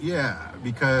 Yeah,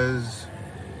 because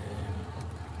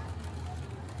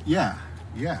man.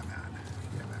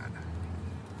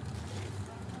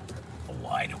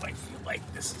 Why do I feel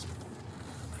like this is...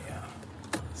 Yeah.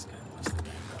 This guy wants to back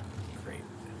up. Great.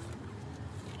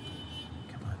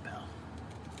 Come on, pal.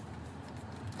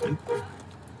 What are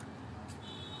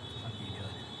you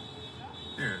doing?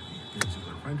 There's your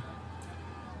little friend.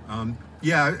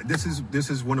 This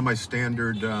is one of my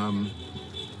standard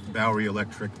Bowery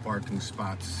Electric parking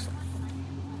spots.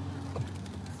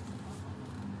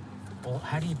 Well,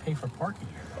 how do you pay for parking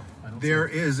here,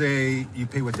 though? You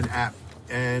pay with an app,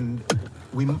 and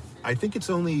I think you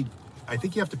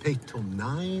have to pay till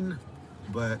 9,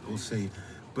 but we'll see.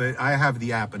 But I have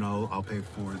the app, and I'll pay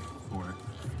for it.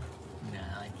 Nah,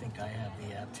 I think I have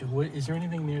the app too. Is there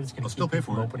anything there that's going to keep you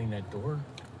from opening that door?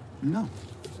 No.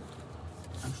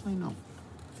 Actually, no.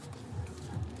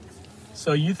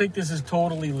 So you think this is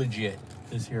totally legit,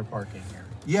 this here parking here?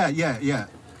 Yeah.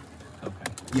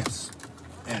 Okay. Yes.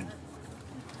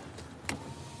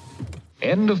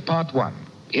 End of part 1.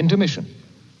 Intermission.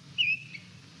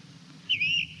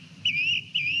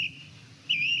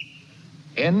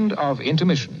 End of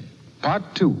intermission.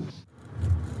 Part 2.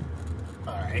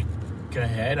 All right. Go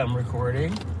ahead. I'm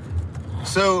recording.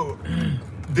 So,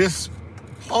 this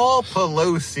Paul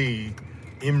Pelosi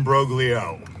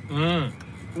imbroglio.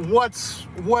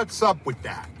 What's up with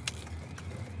that?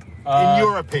 In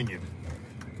your opinion?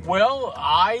 Well,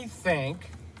 I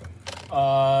think,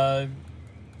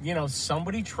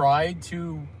 somebody tried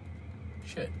to...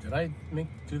 Shit, did I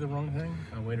do the wrong thing?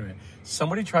 Oh, wait a minute.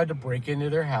 Somebody tried to break into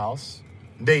their house.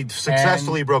 They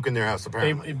successfully broke in their house,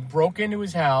 apparently. They broke into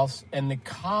his house, and the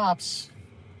cops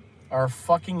are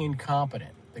fucking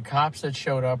incompetent. The cops that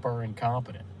showed up are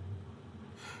incompetent.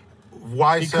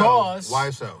 Why so?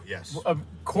 Yes.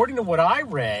 According to what I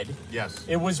read, yes,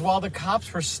 it was while the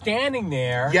cops were standing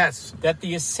there, yes, that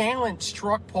the assailant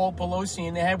struck Paul Pelosi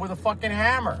in the head with a fucking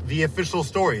hammer. The official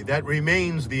story. That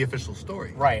remains the official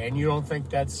story. Right, and you don't think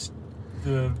that's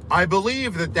the... I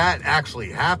believe that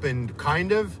actually happened,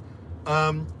 kind of.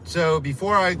 So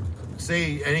before I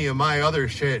say any of my other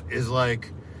shit, is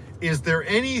there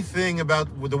anything about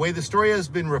the way the story has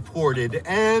been reported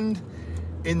and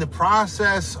in the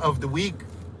process of the week,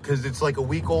 because it's like a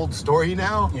week-old story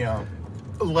now. Yeah.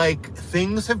 Like,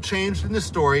 things have changed in the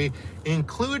story,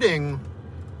 including,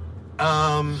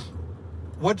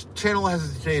 what channel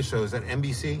has the Today Show? Is that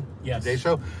NBC? Yes. Today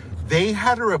Show? They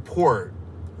had a report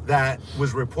that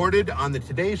was reported on the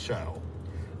Today Show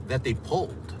that they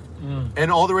pulled.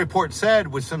 And all the report said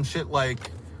was some shit like,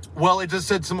 well, it just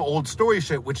said some old story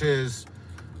shit, which is,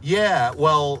 yeah,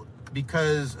 well,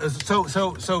 because,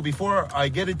 so before I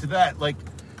get into that, like,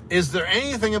 is there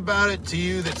anything about it to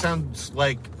you that sounds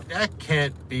like that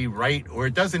can't be right, or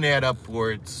it doesn't add up,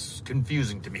 or it's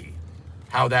confusing to me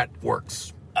how that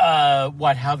works? How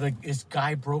this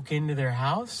guy broke into their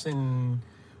house? And,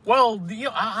 well,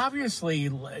 obviously,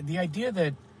 the idea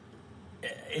that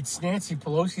it's Nancy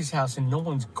Pelosi's house and no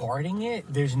one's guarding it.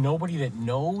 There's nobody that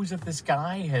knows if this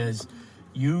guy has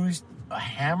used a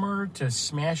hammer to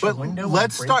smash a window.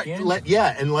 Let's start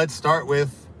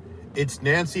with it's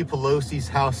Nancy Pelosi's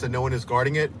house and no one is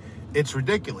guarding it. It's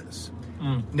ridiculous.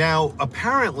 Now,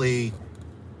 apparently,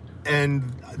 and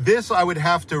this I would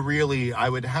have to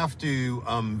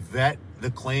vet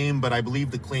the claim, but I believe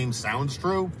the claim sounds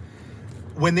true.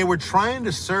 When they were trying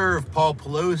to serve Paul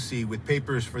Pelosi with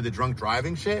papers for the drunk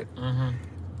driving shit,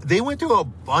 they went to a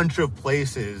bunch of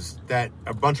places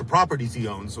a bunch of properties he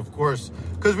owns, of course,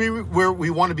 because we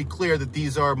want to be clear that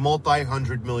these are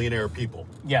multi-hundred millionaire people.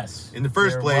 Yes. In the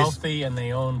first they're place. Wealthy and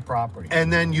they own property.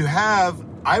 And then you have,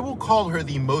 I will call her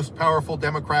the most powerful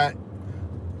Democrat.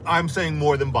 I'm saying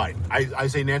more than Biden. I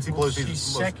say Nancy Pelosi. She's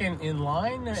second in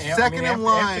line? Second in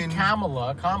line.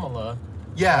 After Kamala.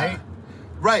 Yeah. Right?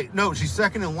 Right. No, she's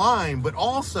second in line, but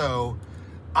also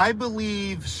I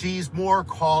believe she's more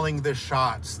calling the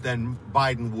shots than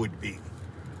Biden would be.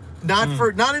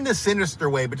 Not in a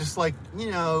sinister way, but just like,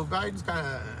 Biden's kind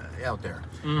of out there.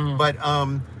 But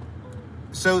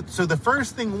so the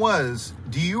first thing was,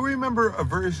 do you remember a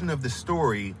version of the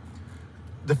story?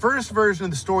 The first version of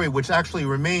the story, which actually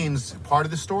remains part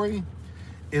of the story,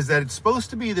 is that it's supposed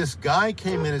to be this guy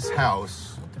came in his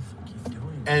house.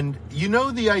 And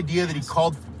the idea that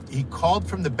he called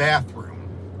from the bathroom.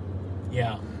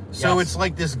 Yeah. So it's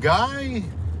like this guy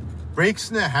breaks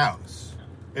in the house,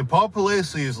 and Paul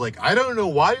Pelosi is like, I don't know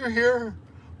why you're here,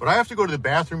 but I have to go to the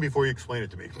bathroom before you explain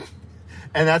it to me.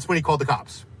 And that's when he called the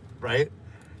cops, right?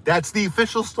 That's the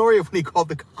official story of when he called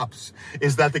the cops,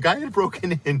 is that the guy had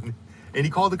broken in, and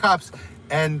he called the cops.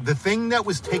 And the thing that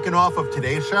was taken off of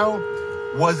Today's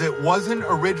Show was it wasn't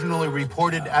originally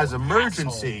reported as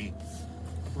emergency.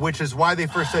 Which is why they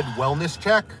first said wellness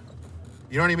check.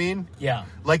 You know what I mean? Yeah.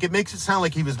 Like, it makes it sound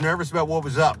like he was nervous about what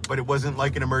was up, but it wasn't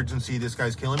like an emergency, this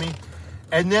guy's killing me.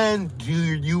 And then, do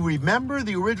you remember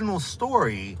the original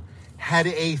story had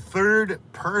a third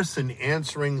person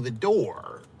answering the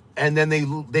door? And then they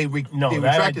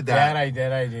retracted that.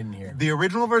 That I didn't hear. The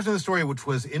original version of the story, which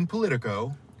was in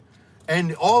Politico,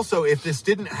 and also, if this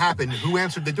didn't happen, who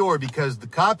answered the door? Because the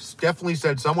cops definitely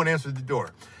said someone answered the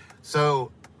door.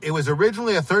 So it was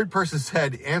originally a third person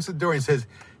answered the door and says,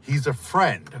 he's a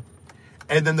friend.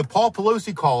 And then the Paul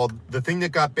Pelosi called, the thing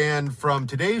that got banned from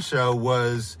Today's Show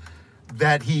was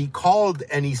that he called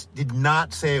and he did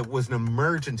not say it was an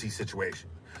emergency situation.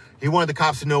 He wanted the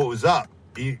cops to know what was up.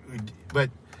 He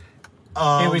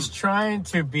was trying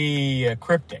to be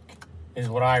cryptic, is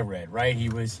what I read, right? He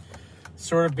was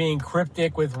sort of being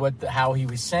cryptic with how he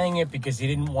was saying it because he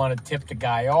didn't want to tip the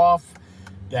guy off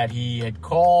that he had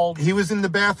called. He was in the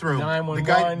bathroom.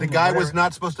 911. The guy was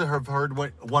not supposed to have heard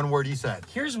one word he said.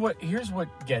 Here's what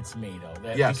gets me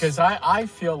though. Yes. Because I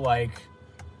feel like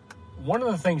one of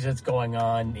the things that's going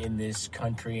on in this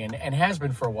country and has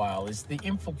been for a while is the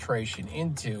infiltration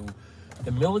into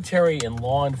the military and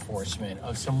law enforcement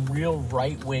of some real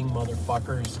right-wing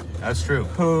motherfuckers. That's true.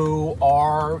 Who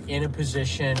are in a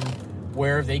position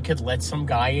where they could let some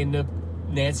guy into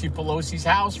Nancy Pelosi's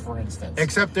house, for instance.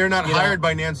 Except they're not hired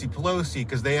by Nancy Pelosi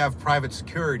because they have private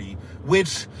security,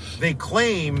 which they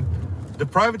claim, the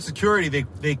private security,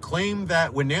 they claim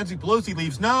that when Nancy Pelosi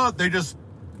leaves,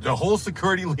 the whole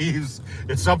security leaves.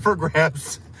 It's up for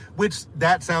grabs, which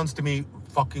that sounds to me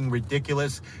fucking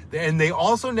ridiculous. And they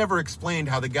also never explained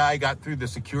how the guy got through the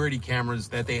security cameras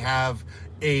that they have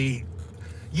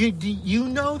You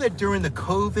know that during the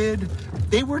COVID,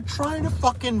 they were trying to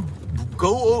fucking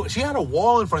she had a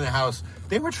wall in front of the house.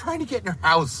 They were trying to get in her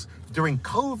house during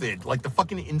COVID, like the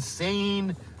fucking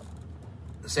insane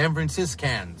San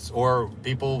Franciscans or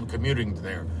people commuting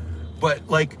there. But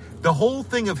like the whole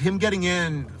thing of him getting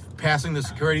in, passing the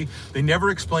security, they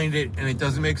never explained it and it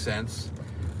doesn't make sense.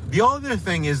 The other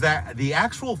thing is that the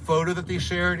actual photo that they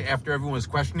shared after everyone was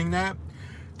questioning that,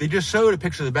 they just showed a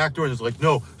picture of the back door and it's like,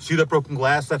 no, see that broken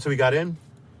glass? That's how we got in?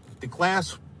 The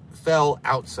glass fell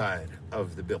outside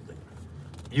of the building.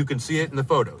 You can see it in the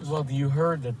photos. Well, you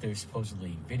heard that there's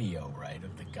supposedly video, right,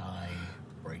 of the guy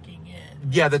breaking in.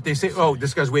 Yeah, that they say, oh,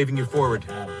 this guy's waving you forward.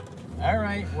 All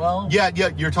right, well. Yeah,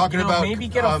 you're talking about... maybe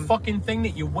get a fucking thing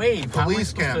that you wave.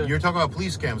 Police cam. You're talking about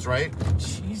police cams, right?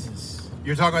 Jesus.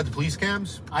 You're talking about the police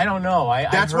cams? I don't know. I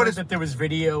That's heard that there was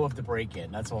video of the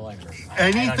break-in. That's all I heard.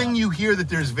 Anything you hear that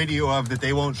there's video of that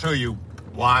they won't show you,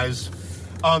 lies.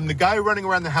 The guy running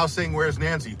around the house saying, "Where's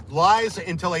Nancy?" Lies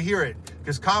until I hear it.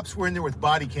 Because cops were in there with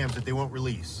body cams that they won't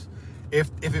release. If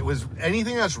it was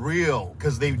anything that's real,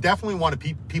 because they definitely want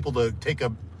people to take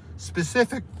a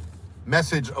specific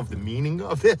message of the meaning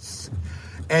of this.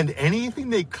 And anything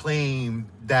they claim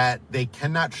that they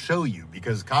cannot show you,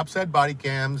 because cops had body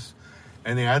cams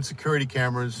and they had security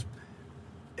cameras,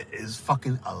 is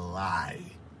fucking a lie.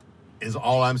 Is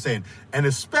all I'm saying. And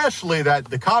especially that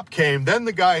the cop came, then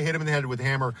the guy hit him in the head with a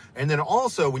hammer. And then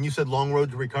also, when you said long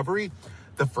road to recovery,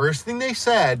 the first thing they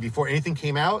said before anything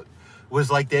came out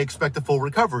was like they expect a full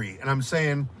recovery. And I'm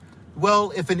saying,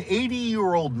 well, if an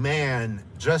 80-year-old man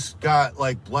just got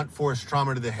like blunt force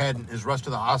trauma to the head and is rushed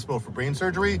to the hospital for brain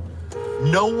surgery,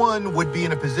 no one would be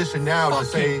in a position now to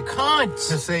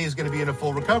say he's going to be in a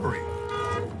full recovery.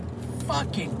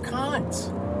 Fucking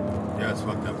cunt. Yeah, it's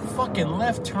fucked up. Fucking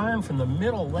left turn from the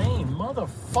middle lane,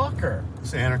 motherfucker.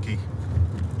 It's anarchy.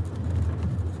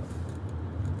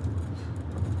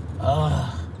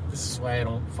 This is why I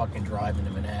don't fucking drive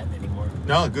into Manhattan anymore.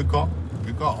 No, good call.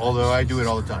 Good call. Although I do it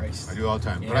all the time. I do it all the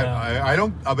time. Yeah. But I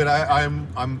don't. But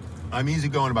I'm easy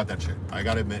going about that shit. I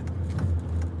gotta admit.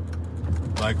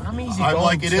 Like I'm easy. I'm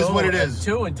like it is what it is.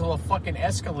 Too until a fucking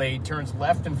Escalade turns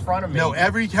left in front of me. No,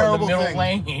 every terrible from the thing.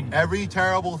 middle lane. Every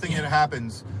terrible thing that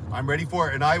happens, I'm ready for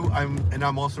it, and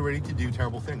I'm also ready to do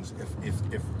terrible things if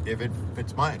it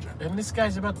fits my agenda. And this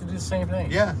guy's about to do the same thing.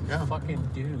 Yeah. Fucking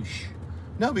douche.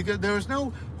 No, because there's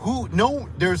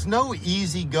no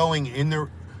easy going in there.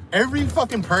 Every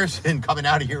fucking person coming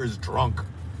out of here is drunk,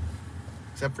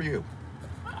 except for you.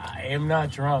 I am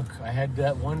not drunk. I had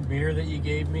that one beer that you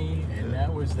gave me, and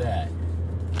that was that.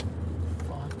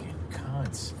 Fucking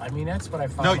cunts. I mean, that's what I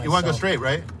find. No, you want to go straight,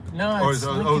 right? No, it's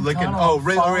Lincoln. Tunnel. Oh,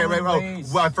 right. Oh,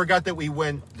 well, I forgot that we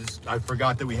went. I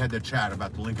forgot that we had that chat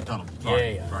about the Lincoln Tunnel.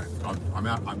 Sorry. Yeah. Right. I'm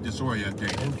out. I'm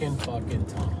disoriented. Lincoln fucking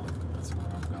Tunnel. That's where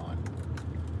I'm going.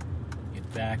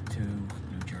 Get back to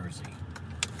New Jersey.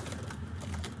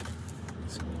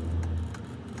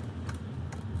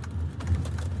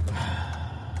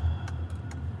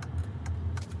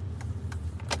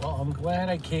 Well, I'm glad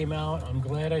I came out. I'm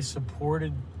glad I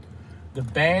supported the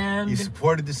band. You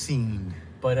supported the scene.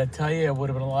 But I tell you, it would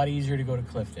have been a lot easier to go to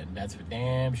Clifton. That's for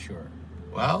damn sure.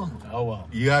 Well. Oh, well.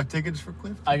 You have tickets for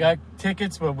Clifton? I got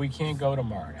tickets, but we can't go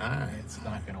tomorrow. All right. It's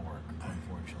not going to work,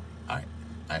 unfortunately. All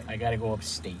right. I got to go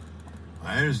upstate.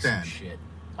 I understand. Some shit.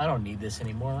 I don't need this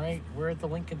anymore, right? We're at the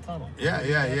Lincoln Tunnel.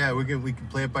 Yeah. We can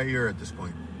play it by ear at this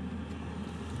point.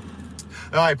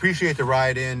 I appreciate the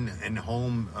ride in and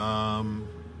home.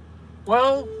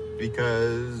 Well,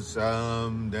 because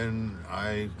then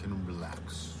I can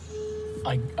relax.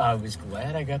 I was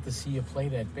glad I got to see you play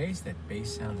that bass. That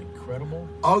bass sounds incredible.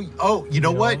 Oh, you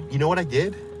know what? You know what I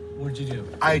did? What'd you do?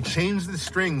 I changed the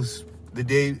strings the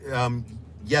day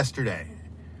yesterday.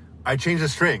 I changed the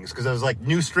strings because I was like,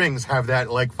 new strings have that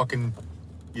like fucking,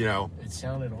 It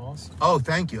sounded awesome. Oh,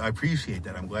 thank you. I appreciate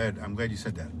that. I'm glad you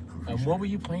said that. And what were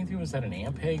you playing through? Was that an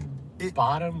Ampeg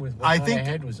bottom with what kind of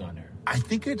head was on there? I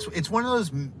think it's one of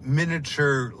those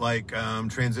miniature like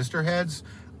transistor heads.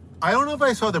 I don't know if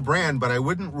I saw the brand, but I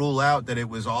wouldn't rule out that it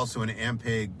was also an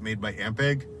Ampeg made by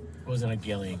Ampeg. It wasn't a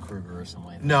Gillian Kruger or something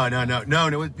like that.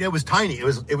 No. It was tiny. It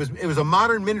was a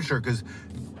modern miniature because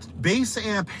bass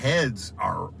amp heads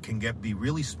can be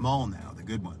really small now. The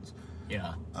good ones.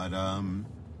 Yeah. But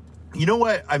you know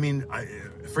what? I mean,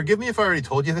 forgive me if I already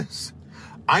told you this.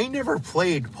 I never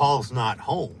played Paul's Not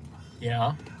Home.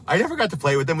 Yeah. I never got to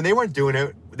play with them when they weren't doing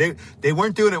it. They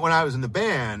weren't doing it when I was in the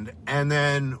band. And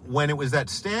then when it was that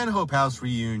Stanhope House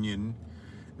reunion,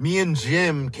 me and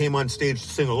Jim came on stage to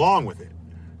sing along with it.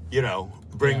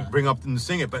 Bring up and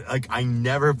sing it. But like, I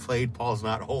never played Paul's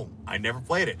Not Home. I never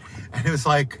played it. And it was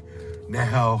like,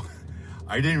 now,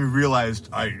 I didn't even realize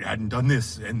I hadn't done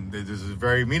this. And this is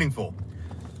very meaningful.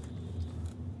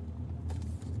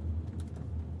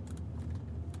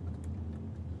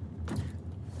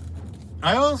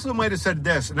 I also might have said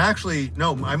this, and actually,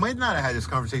 no, I might not have had this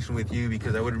conversation with you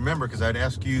because I would remember, because I'd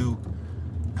ask you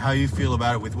how you feel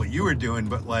about it with what you were doing,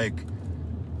 but like,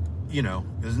 it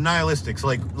was nihilistic. So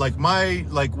like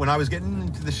when I was getting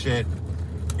into the shit,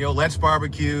 Let's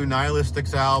Barbecue,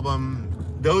 Nihilistics album,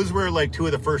 those were like two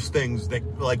of the first things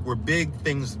that like were big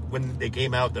things when they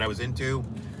came out that I was into.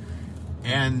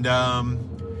 And,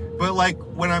 but like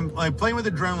when I'm like playing with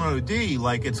Adrenaline OD,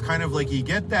 like it's kind of like you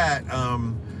get that,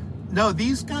 No,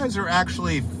 these guys are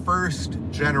actually first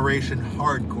generation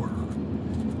hardcore.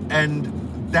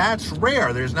 And that's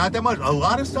rare. There's not that much. A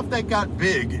lot of stuff that got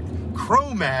big,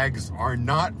 Cro-Mags are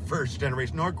not first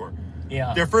generation hardcore.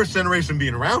 Yeah. They're first generation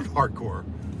being around hardcore.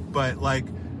 But like,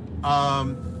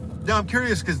 no, I'm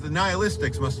curious because the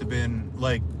Nihilistics must have been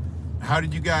like, how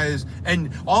did you guys,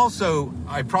 and also,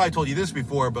 I probably told you this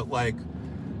before, but like,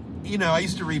 you know, I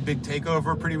used to read Big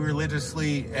Takeover pretty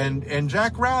religiously, and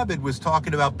Jack Rabid was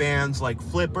talking about bands like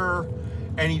Flipper,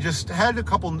 and he just had a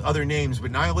couple other names,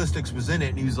 but Nihilistics was in it,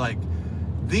 and he was like,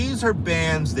 these are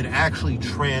bands that actually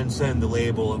transcend the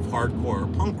label of hardcore or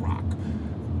punk rock.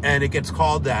 And it gets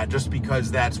called that just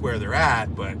because that's where they're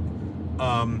at, but...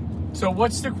 So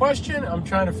what's the question? I'm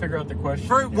trying to figure out the question.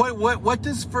 What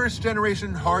does first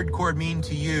generation hardcore mean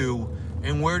to you?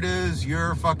 And where does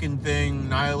your fucking thing,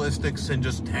 Nihilistics and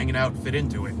just hanging out, fit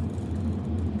into it?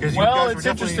 Well, it's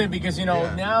interesting because, you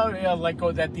know, now,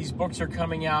 that these books are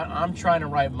coming out, I'm trying to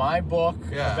write my book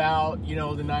about, you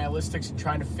know, the Nihilistics and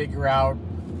trying to figure out,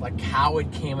 like, how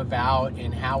it came about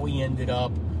and how we ended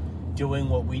up doing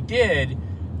what we did.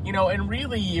 You know, and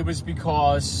really it was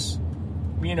because,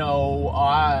 you know,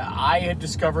 I had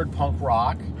discovered punk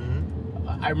rock.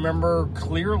 Mm-hmm. I remember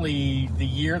clearly the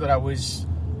year that I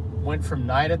went from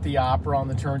Night at the Opera on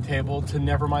the turntable to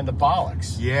Nevermind the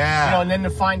Bollocks. Yeah. You know, and then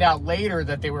to find out later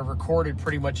that they were recorded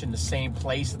pretty much in the same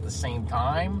place at the same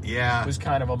time. Yeah. Was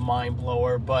kind of a mind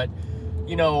blower. But,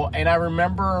 you know, and I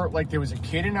remember, like, there was a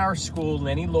kid in our school,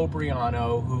 Lenny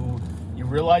Lobriano, who you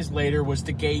realize later was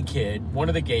the gay kid, one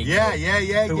of the gay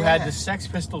kids. Who had the Sex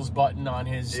Pistols button on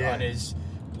his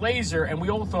blazer, and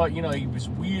we all thought, you know, he was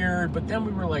weird, but then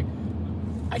we were like,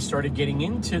 I started getting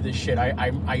into this shit.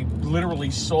 I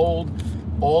literally sold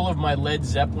all of my Led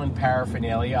Zeppelin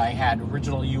paraphernalia. I had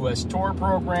original U.S. tour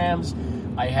programs.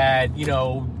 I had, you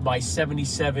know, my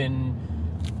 77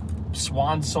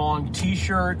 Swan Song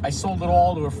t-shirt. I sold it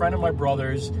all to a friend of my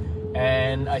brother's,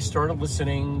 and I started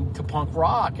listening to punk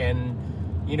rock. And,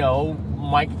 you know,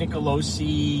 Mike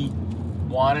Nicolosi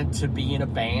wanted to be in a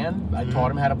band. I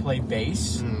taught him how to play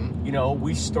bass. Mm-hmm. You know,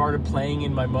 we started playing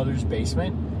in my mother's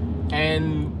basement.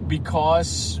 And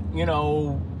because, you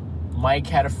know, Mike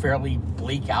had a fairly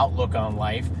bleak outlook on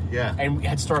life, and we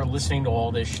had started listening to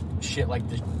all this shit like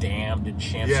The Damned and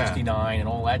Sham 69 and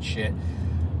all that shit,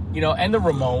 you know, and the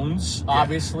Ramones,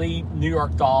 obviously, New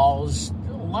York Dolls,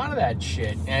 a lot of that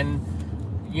shit. And,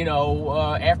 you know,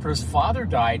 after his father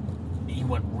died, he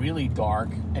went really dark,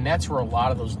 and that's where a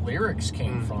lot of those lyrics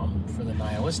came from for the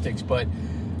Nihilistics. But,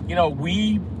 you know,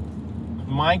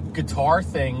 my guitar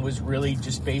thing was really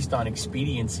just based on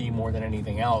expediency more than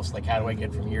anything else. Like, how do I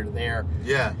get from here to there?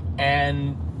 Yeah.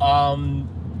 And,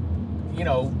 you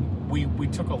know, we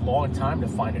took a long time to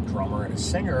find a drummer and a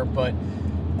singer, but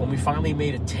when we finally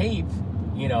made a tape,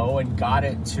 you know, and got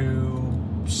it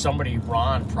to somebody,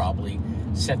 Ron probably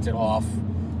sent it off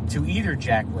to either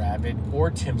Jack Rabid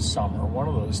or Tim Summer, one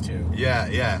of those two.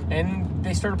 Yeah. And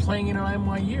they started playing it on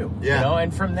NYU. You know,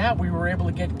 and from that we were able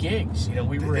to get gigs. You know,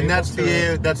 we were that's the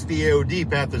AOD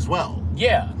path as well.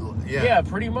 Yeah,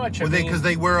 pretty much. Because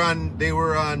they were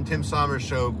on Tim Sommer's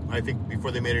show, I think,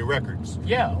 before they made any records.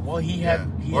 Yeah, well, he had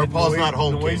Paul's Not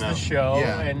Home Noise came the out. Show,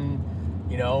 and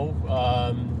you know,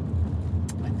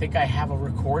 I think I have a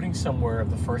recording somewhere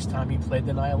of the first time he played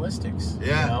the Nihilistics.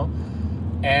 Yeah. You know?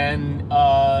 And,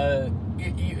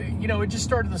 you know, it just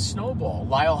started to snowball.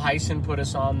 Lyle Hyson put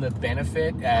us on the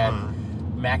benefit at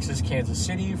Max's Kansas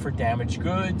City for Damaged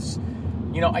Goods.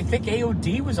 You know, I think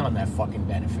AOD was on that fucking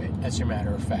benefit, as a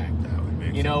matter of fact. That would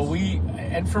make sense. know,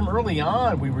 and from early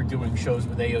on, we were doing shows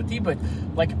with AOD, but,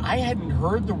 like, I hadn't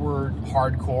heard the word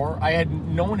hardcore.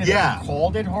 No one had ever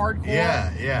called it hardcore.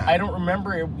 Yeah. I don't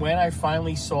remember when I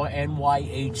finally saw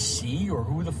NYHC or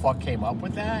who the fuck came up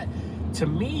with that. To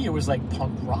me, it was like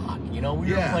punk rock. You know,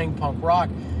 we were playing punk rock.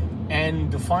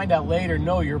 And to find out later,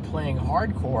 no, you're playing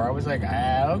hardcore, I was like,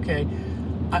 okay.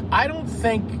 I don't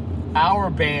think our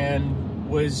band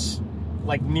was,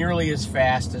 like, nearly as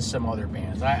fast as some other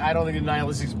bands. I don't think the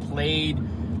Nihilistics played,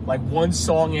 like, one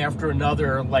song after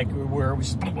another, like, where it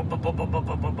was...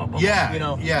 Yeah, you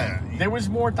know? Yeah. There was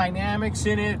more dynamics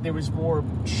in it. There was more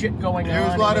shit going on. There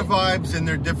was a lot of vibes, and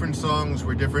their different songs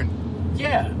were different...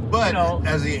 Yeah, but you know,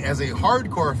 as a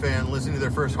hardcore fan, listening to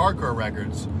their first hardcore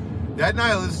records, that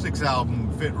Nihilistics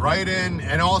album fit right in,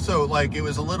 and also, like, it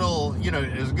was a little, you know,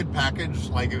 it was a good package.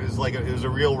 Like, it was a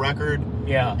real record.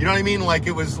 Yeah, you know what I mean? Like,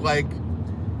 it was like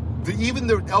you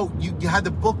had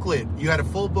the booklet. You had a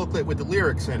full booklet with the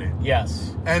lyrics in it.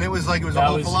 Yes, and it was like a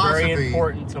whole philosophy. Very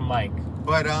important to Mike.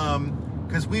 But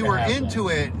because we were into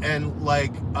it, and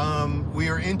like we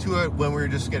were into it when we were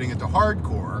just getting into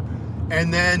hardcore.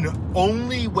 And then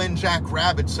only when Jack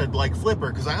Rabbit said like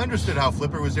Flipper, because I understood how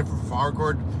Flipper was different from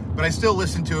hardcore, but I still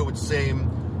listened to it with the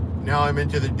same, now I'm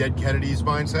into the Dead Kennedys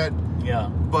mindset. Yeah.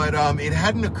 But it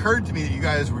hadn't occurred to me that you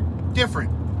guys were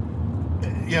different,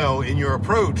 in your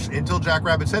approach until Jack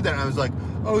Rabbit said that. And I was like,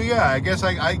 oh yeah, I guess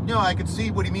I could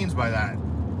see what he means by that.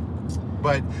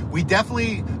 But we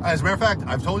definitely, as a matter of fact,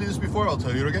 I've told you this before, I'll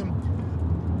tell you it again.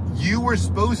 You were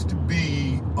supposed to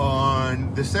be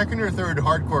on the second or third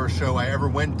hardcore show I ever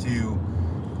went to.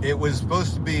 It was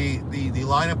supposed to be, the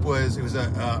lineup was, it was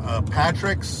a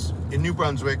Patrick's in New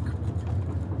Brunswick.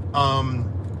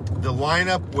 The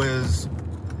lineup was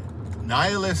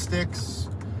Nihilistics,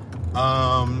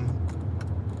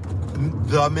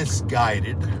 The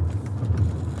Misguided,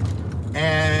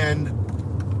 and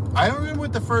I don't remember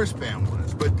what the first band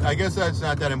was, but I guess that's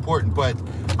not that important. But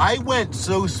I went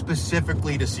so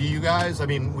specifically to see you guys. I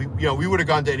mean, we would have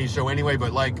gone to any show anyway,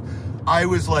 but like, I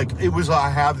was like, it was I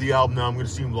have the album now, I'm going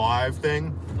to see them live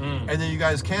thing. And then you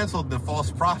guys canceled, the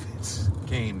False Prophets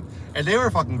came, and they were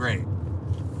fucking great.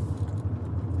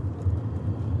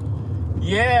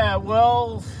 Yeah,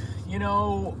 well, I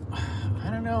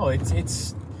don't know.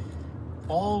 It's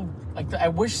all like, I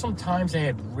wish sometimes I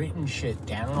had written shit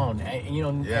down.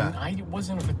 And I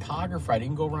wasn't a photographer. I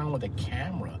didn't go around with a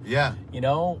camera. Yeah.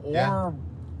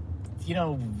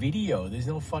 Video. There's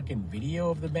no fucking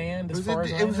video of the band as far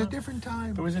as I know. It was a different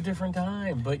time. It was a different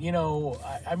time. But,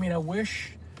 I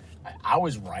wish I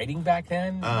was writing back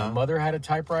then. My mother had a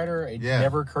typewriter. It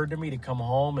never occurred to me to come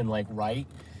home and like write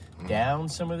down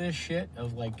some of this shit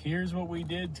of like, here's what we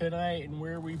did tonight and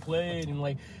where we played, and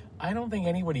like, I don't think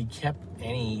anybody kept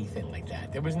anything like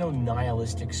that. There was no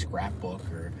nihilistic scrapbook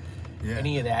or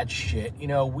any of that shit.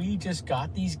 We just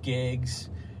got these gigs,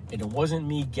 and it wasn't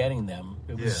me getting them.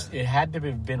 It had to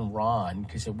have been Ron,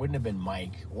 because it wouldn't have been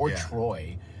Mike or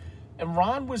Troy. And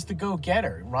Ron was the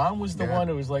go-getter. Ron was the one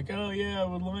who was like, oh yeah,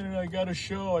 I got a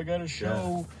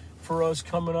show for us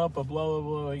coming up, blah, blah,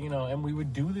 blah, and we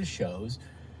would do the shows.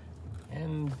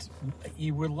 And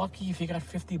you were lucky if you got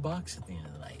 $50 at the end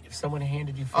of the night. If someone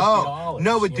handed you $50. Oh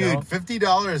no, but dude,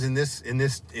 $50 in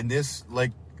this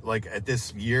like at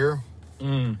this year,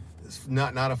 it's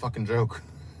not a fucking joke.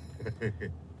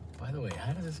 By the way,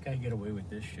 how does this guy get away with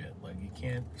this shit? Like, you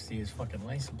can't see his fucking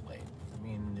license plate. I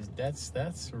mean, that's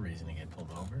a reason to get pulled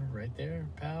over, right there,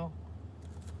 pal.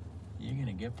 You're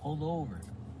gonna get pulled over.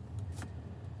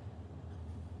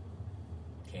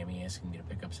 Cammy asking me to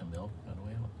pick up some milk, by the way.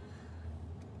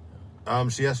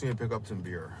 She asked me to pick up some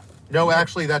beer. No,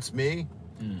 actually, that's me.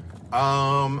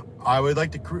 I would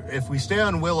like to, if we stay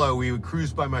on Willow, we would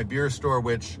cruise by my beer store,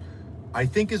 which I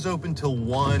think is open till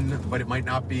 1, but it might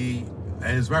not be.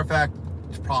 And as a matter of fact,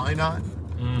 it's probably not.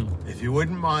 If you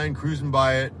wouldn't mind cruising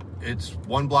by it, it's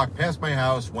 1 block past my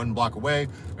house, 1 block away,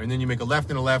 and then you make a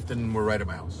left, and we're right at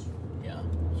my house. Yeah.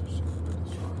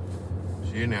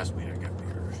 She didn't ask me to get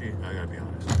beer. I gotta be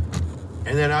honest.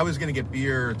 And then I was going to get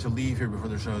beer to leave here before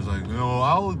the show. I was like, no,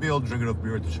 I'll be able to drink enough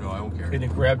beer at the show. I don't care. Could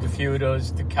have grabbed a few of those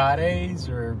Tecates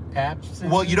or Pabsts?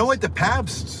 Well, you know what? The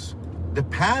Pabsts,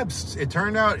 it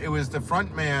turned out it was the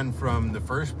front man from the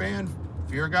first band,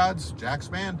 Fear Gods, Jack's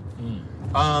band.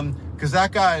 Because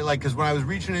that guy, because when I was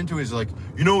reaching into it, he's like,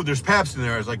 there's Pabst in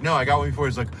there. I was like, no, I got one before.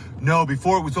 He's like, no,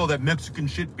 before it was all that Mexican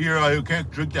shit beer. I can't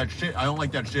drink that shit. I don't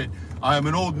like that shit. I'm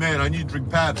an old man. I need to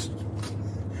drink Pabst.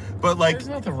 But there's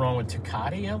nothing wrong with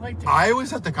Tecate. I like Tecate. I always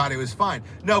thought Tecate was fine.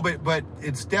 No, but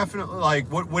it's definitely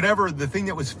whatever. The thing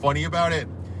that was funny about it,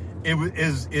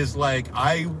 is like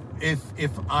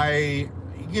if I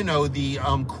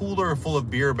the cooler full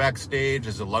of beer backstage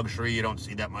is a luxury. You don't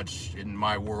see that much in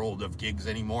my world of gigs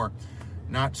anymore.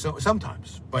 Not so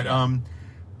sometimes, but I'm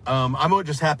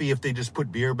just happy if they just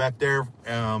put beer back there.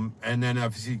 And then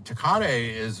obviously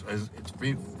Tecate is it's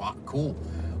pretty cool.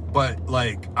 But,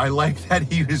 I like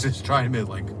that he was just trying to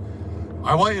be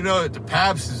I want you to know that the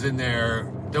Pabst is in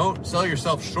there. Don't sell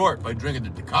yourself short by drinking the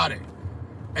Tecate.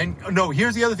 And, no,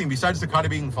 here's the other thing. Besides Tecate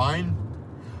being fine,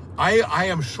 I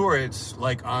am sure it's,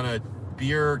 on a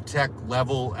beer tech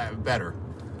level better.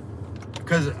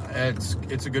 Because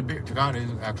it's a good beer. Tecate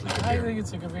is actually a good beer. I think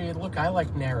it's a good beer. Look, I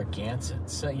like Narragansett.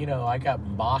 So, I got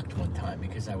mocked one time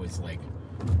because I was,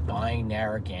 buying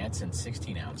Narragansett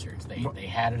 16-ounces. They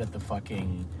had it at the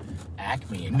fucking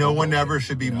Acme. No one ever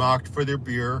should be mocked for their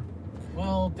beer.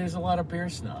 Well, there's a lot of beer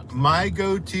snobs. My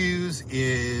go-tos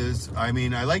is, I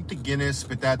like the Guinness,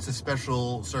 but that's a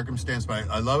special circumstance. But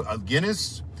I love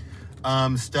Guinness,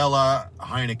 Stella,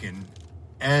 Heineken,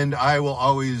 and I will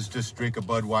always just drink a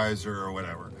Budweiser or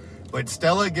whatever. But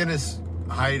Stella, Guinness,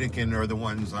 Heineken are the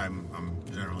ones I'm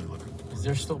generally looking for. Is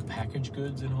there still packaged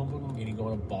goods in Hoboken? Can you go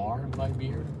to a bar and buy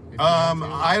beer? if you had to?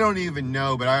 I don't even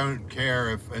know, but I don't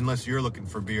care unless you're looking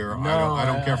for beer. No, I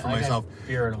don't care for I got myself.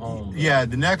 beer at home. Yeah,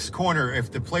 the next corner,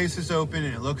 if the place is open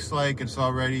and it looks like it's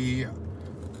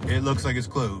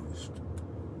closed.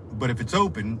 But if it's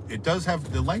open, it does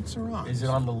have the lights are on. Is it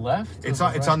on the left? It's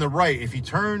or on the right. If you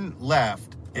turn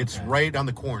left, it's Okay. right on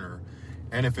the corner.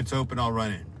 And if it's open, I'll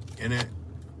run in. And it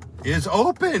is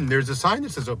open. There's a sign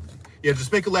that says open. Yeah,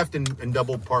 just make a left and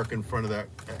double park in front of that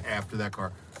after that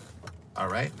car. All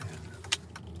right, man.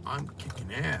 I'm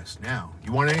kicking ass now.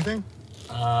 You want anything?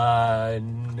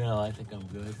 No, I think I'm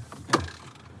good.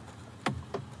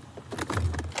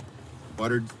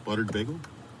 Buttered bagel?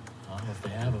 I don't know if they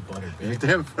have a buttered They bagel.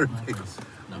 have a buttered bagel.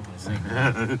 Not gonna say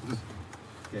no.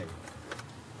 Okay.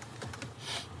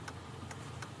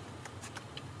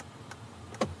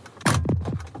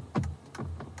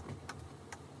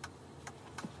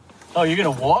 Oh, you're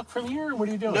gonna walk from here? What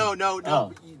are you doing? No.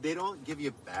 Oh. They don't give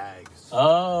you bags.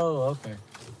 Oh, okay.